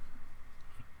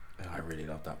 I really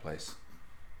love that place.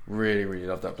 Really, really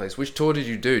love that place. Which tour did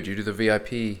you do? Did you do the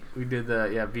VIP? We did the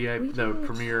VIP, We the did.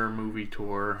 premiere movie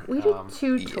tour. We did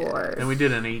 2 yeah. tours. And we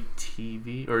did an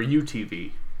ATV or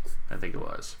UTV, I think it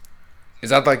was. Is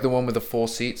that like the one with the 4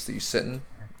 seats that you sit in?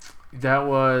 That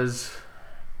was.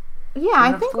 Yeah, I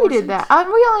have think 4 we did that.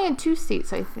 We only had 2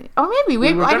 seats, I think. Or maybe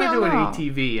We were I gonna don't do an know.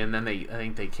 ATV, and then I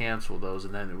think they canceled those,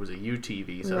 and then it was a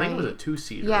UTV. So I think it was a Right.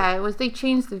 2-seater. Yeah, it was. They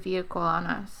changed the vehicle on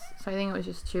us, so I think it was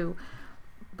just 2.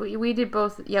 But we did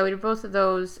both. Yeah, we did both of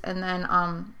those, and then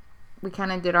we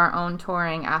kind of did our own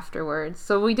touring afterwards.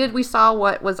 So we saw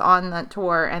what was on the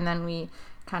tour, and then we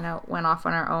kind of went off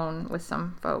on our own with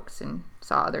some folks and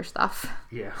saw other stuff.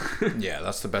 Yeah. Yeah,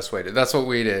 that's the best way to. That's what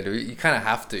we did. You kind of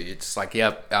have to. It's like,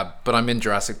 but I'm in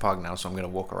Jurassic Park now, so I'm gonna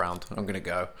walk around. I'm gonna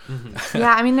go.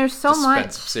 Yeah, I mean, there's so Just spend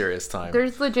much. some serious time.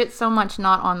 There's legit so much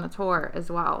not on the tour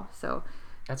as well. So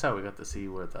That's how we got to see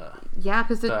with yeah,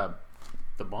 because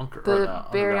the bunker. or the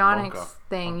underground baryonics bunker.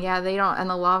 thing, yeah, they don't, and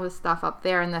the lava stuff up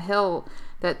there and the hill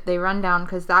that they run down,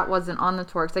 because that wasn't on the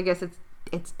tour, because I guess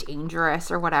it's dangerous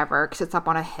or whatever, because it's up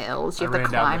on a hill, so you I have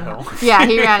to ran down climb. the hill. Yeah,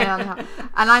 he ran down the hill.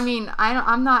 And I mean,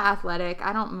 I'm not athletic.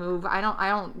 I don't move. I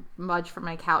don't budge from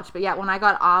my couch. But yeah, when I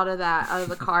got out of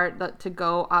the cart to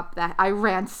go up that, I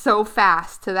ran so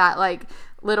fast to that like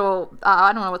little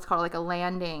I don't know what's called, like a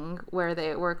landing where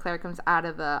Claire comes out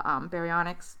of the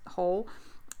baryonics hole.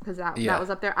 Because that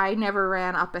was up there. I never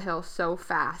ran up a hill so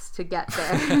fast to get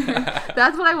there.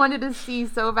 That's what I wanted to see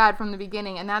so bad from the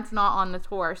beginning, and that's not on the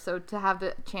tour. So to have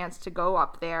the chance to go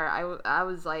up there, I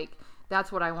was like,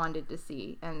 that's what I wanted to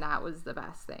see, and that was the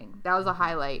best thing. That was a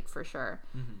highlight for sure.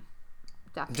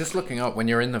 Definitely. Just looking up when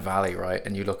you're in the valley, right,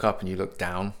 and you look up and you look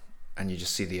down, and you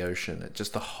just see the ocean.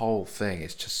 The whole thing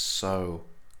is just so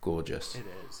gorgeous. It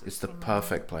is. It's the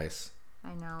perfect place.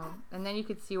 I know. And then you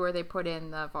could see where they put in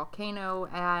the volcano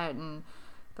at and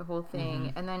the whole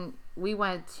thing. And then we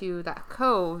went to that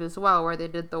cove as well where they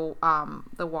did the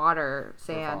water Fallen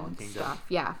sand Kingdom. stuff.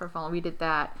 Yeah, for Fallen. We did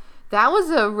that. That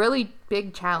was a really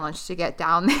big challenge to get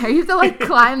down there. You have to like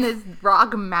climb this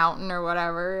rock mountain or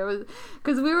whatever. It was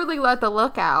because we were like at the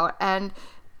lookout, and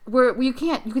you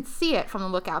could see it from the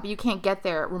lookout, but you can't get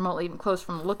there remotely even close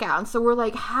from the lookout. And so we're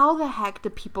like, how the heck do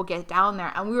people get down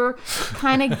there? And we were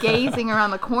kind of gazing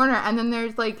around the corner, and then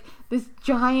there's like this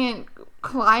giant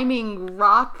climbing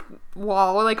rock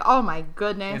wall. We're like, oh my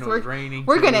goodness, And it was raining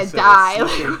we're too, gonna so die.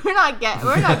 it's slippery. Like,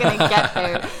 we're not gonna get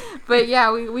there. But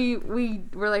yeah, we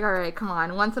were like, all right, come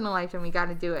on, once in a lifetime, we got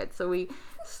to do it. So we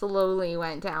slowly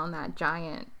went down that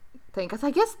giant thing, because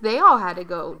I guess they all had to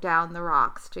go down the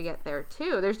rocks to get there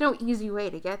too. There's no easy way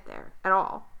to get there at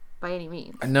all by any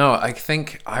means. No,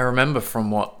 I remember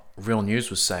from what Real News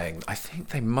was saying, I think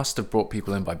they must have brought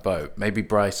people in by boat. Maybe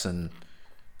Bryce and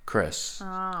Chris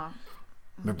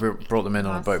brought them in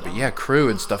on a boat. But yeah, crew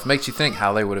and stuff makes you think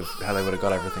how they would have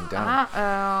got everything down.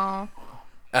 Uh-oh.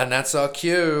 And that's our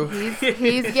cue.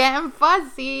 He's getting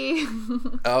fuzzy.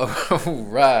 Oh,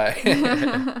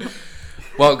 right.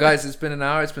 Well, guys, it's been an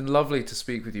hour. It's been lovely to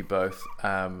speak with you both.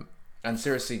 And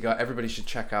seriously, guys, everybody should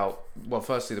check out, well,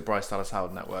 firstly, the Bryce Dallas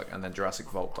Howard Network, and then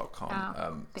JurassicVault.com.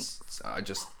 Oh, thanks.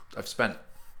 I've spent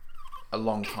a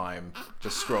long time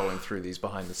just scrolling through these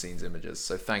behind-the-scenes images.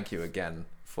 So thank you again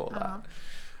for that.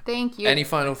 Thank you. Any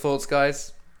final thoughts,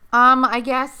 guys? I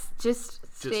guess just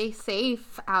stay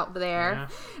safe out there,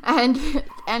 and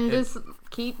just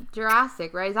keep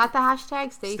Jurassic, right? Is that the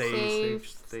hashtag? Stay safe,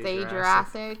 stay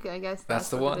Jurassic. I guess That's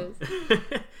the what one. it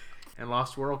is. And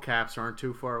Lost World caps aren't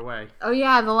too far away. Oh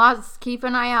yeah, keep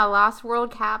an eye out. Lost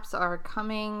World caps are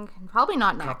coming. Probably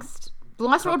not next.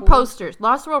 Lost World posters.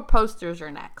 Lost World posters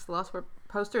are next. Lost World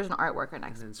posters and artwork are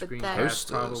next. And then But screen then caps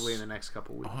Posters. probably in the next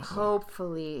couple weeks.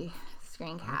 hopefully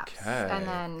screen caps, Okay. and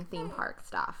then theme park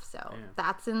stuff. So Yeah.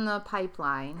 that's in the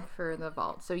pipeline for the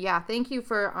vault. So yeah, thank you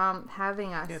for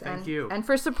having us. Yeah, thank and, you. and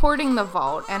for supporting the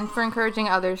vault, and for encouraging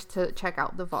others to check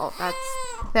out the vault.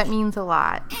 That means a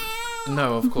lot.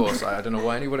 No, of course. I don't know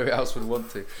why anybody else wouldn't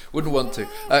want to.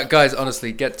 Guys,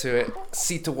 honestly, get to it.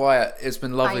 Seat to Wire. It's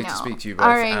been lovely I to know. speak to you both.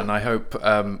 All right. And I hope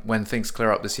when things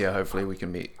clear up this year, hopefully we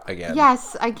can meet again.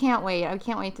 Yes, I can't wait. I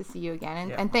can't wait to see you again. And,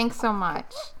 Yeah. and thanks so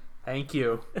much. Thank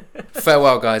you.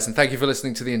 Farewell, guys, and thank you for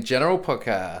listening to the In General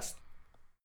podcast.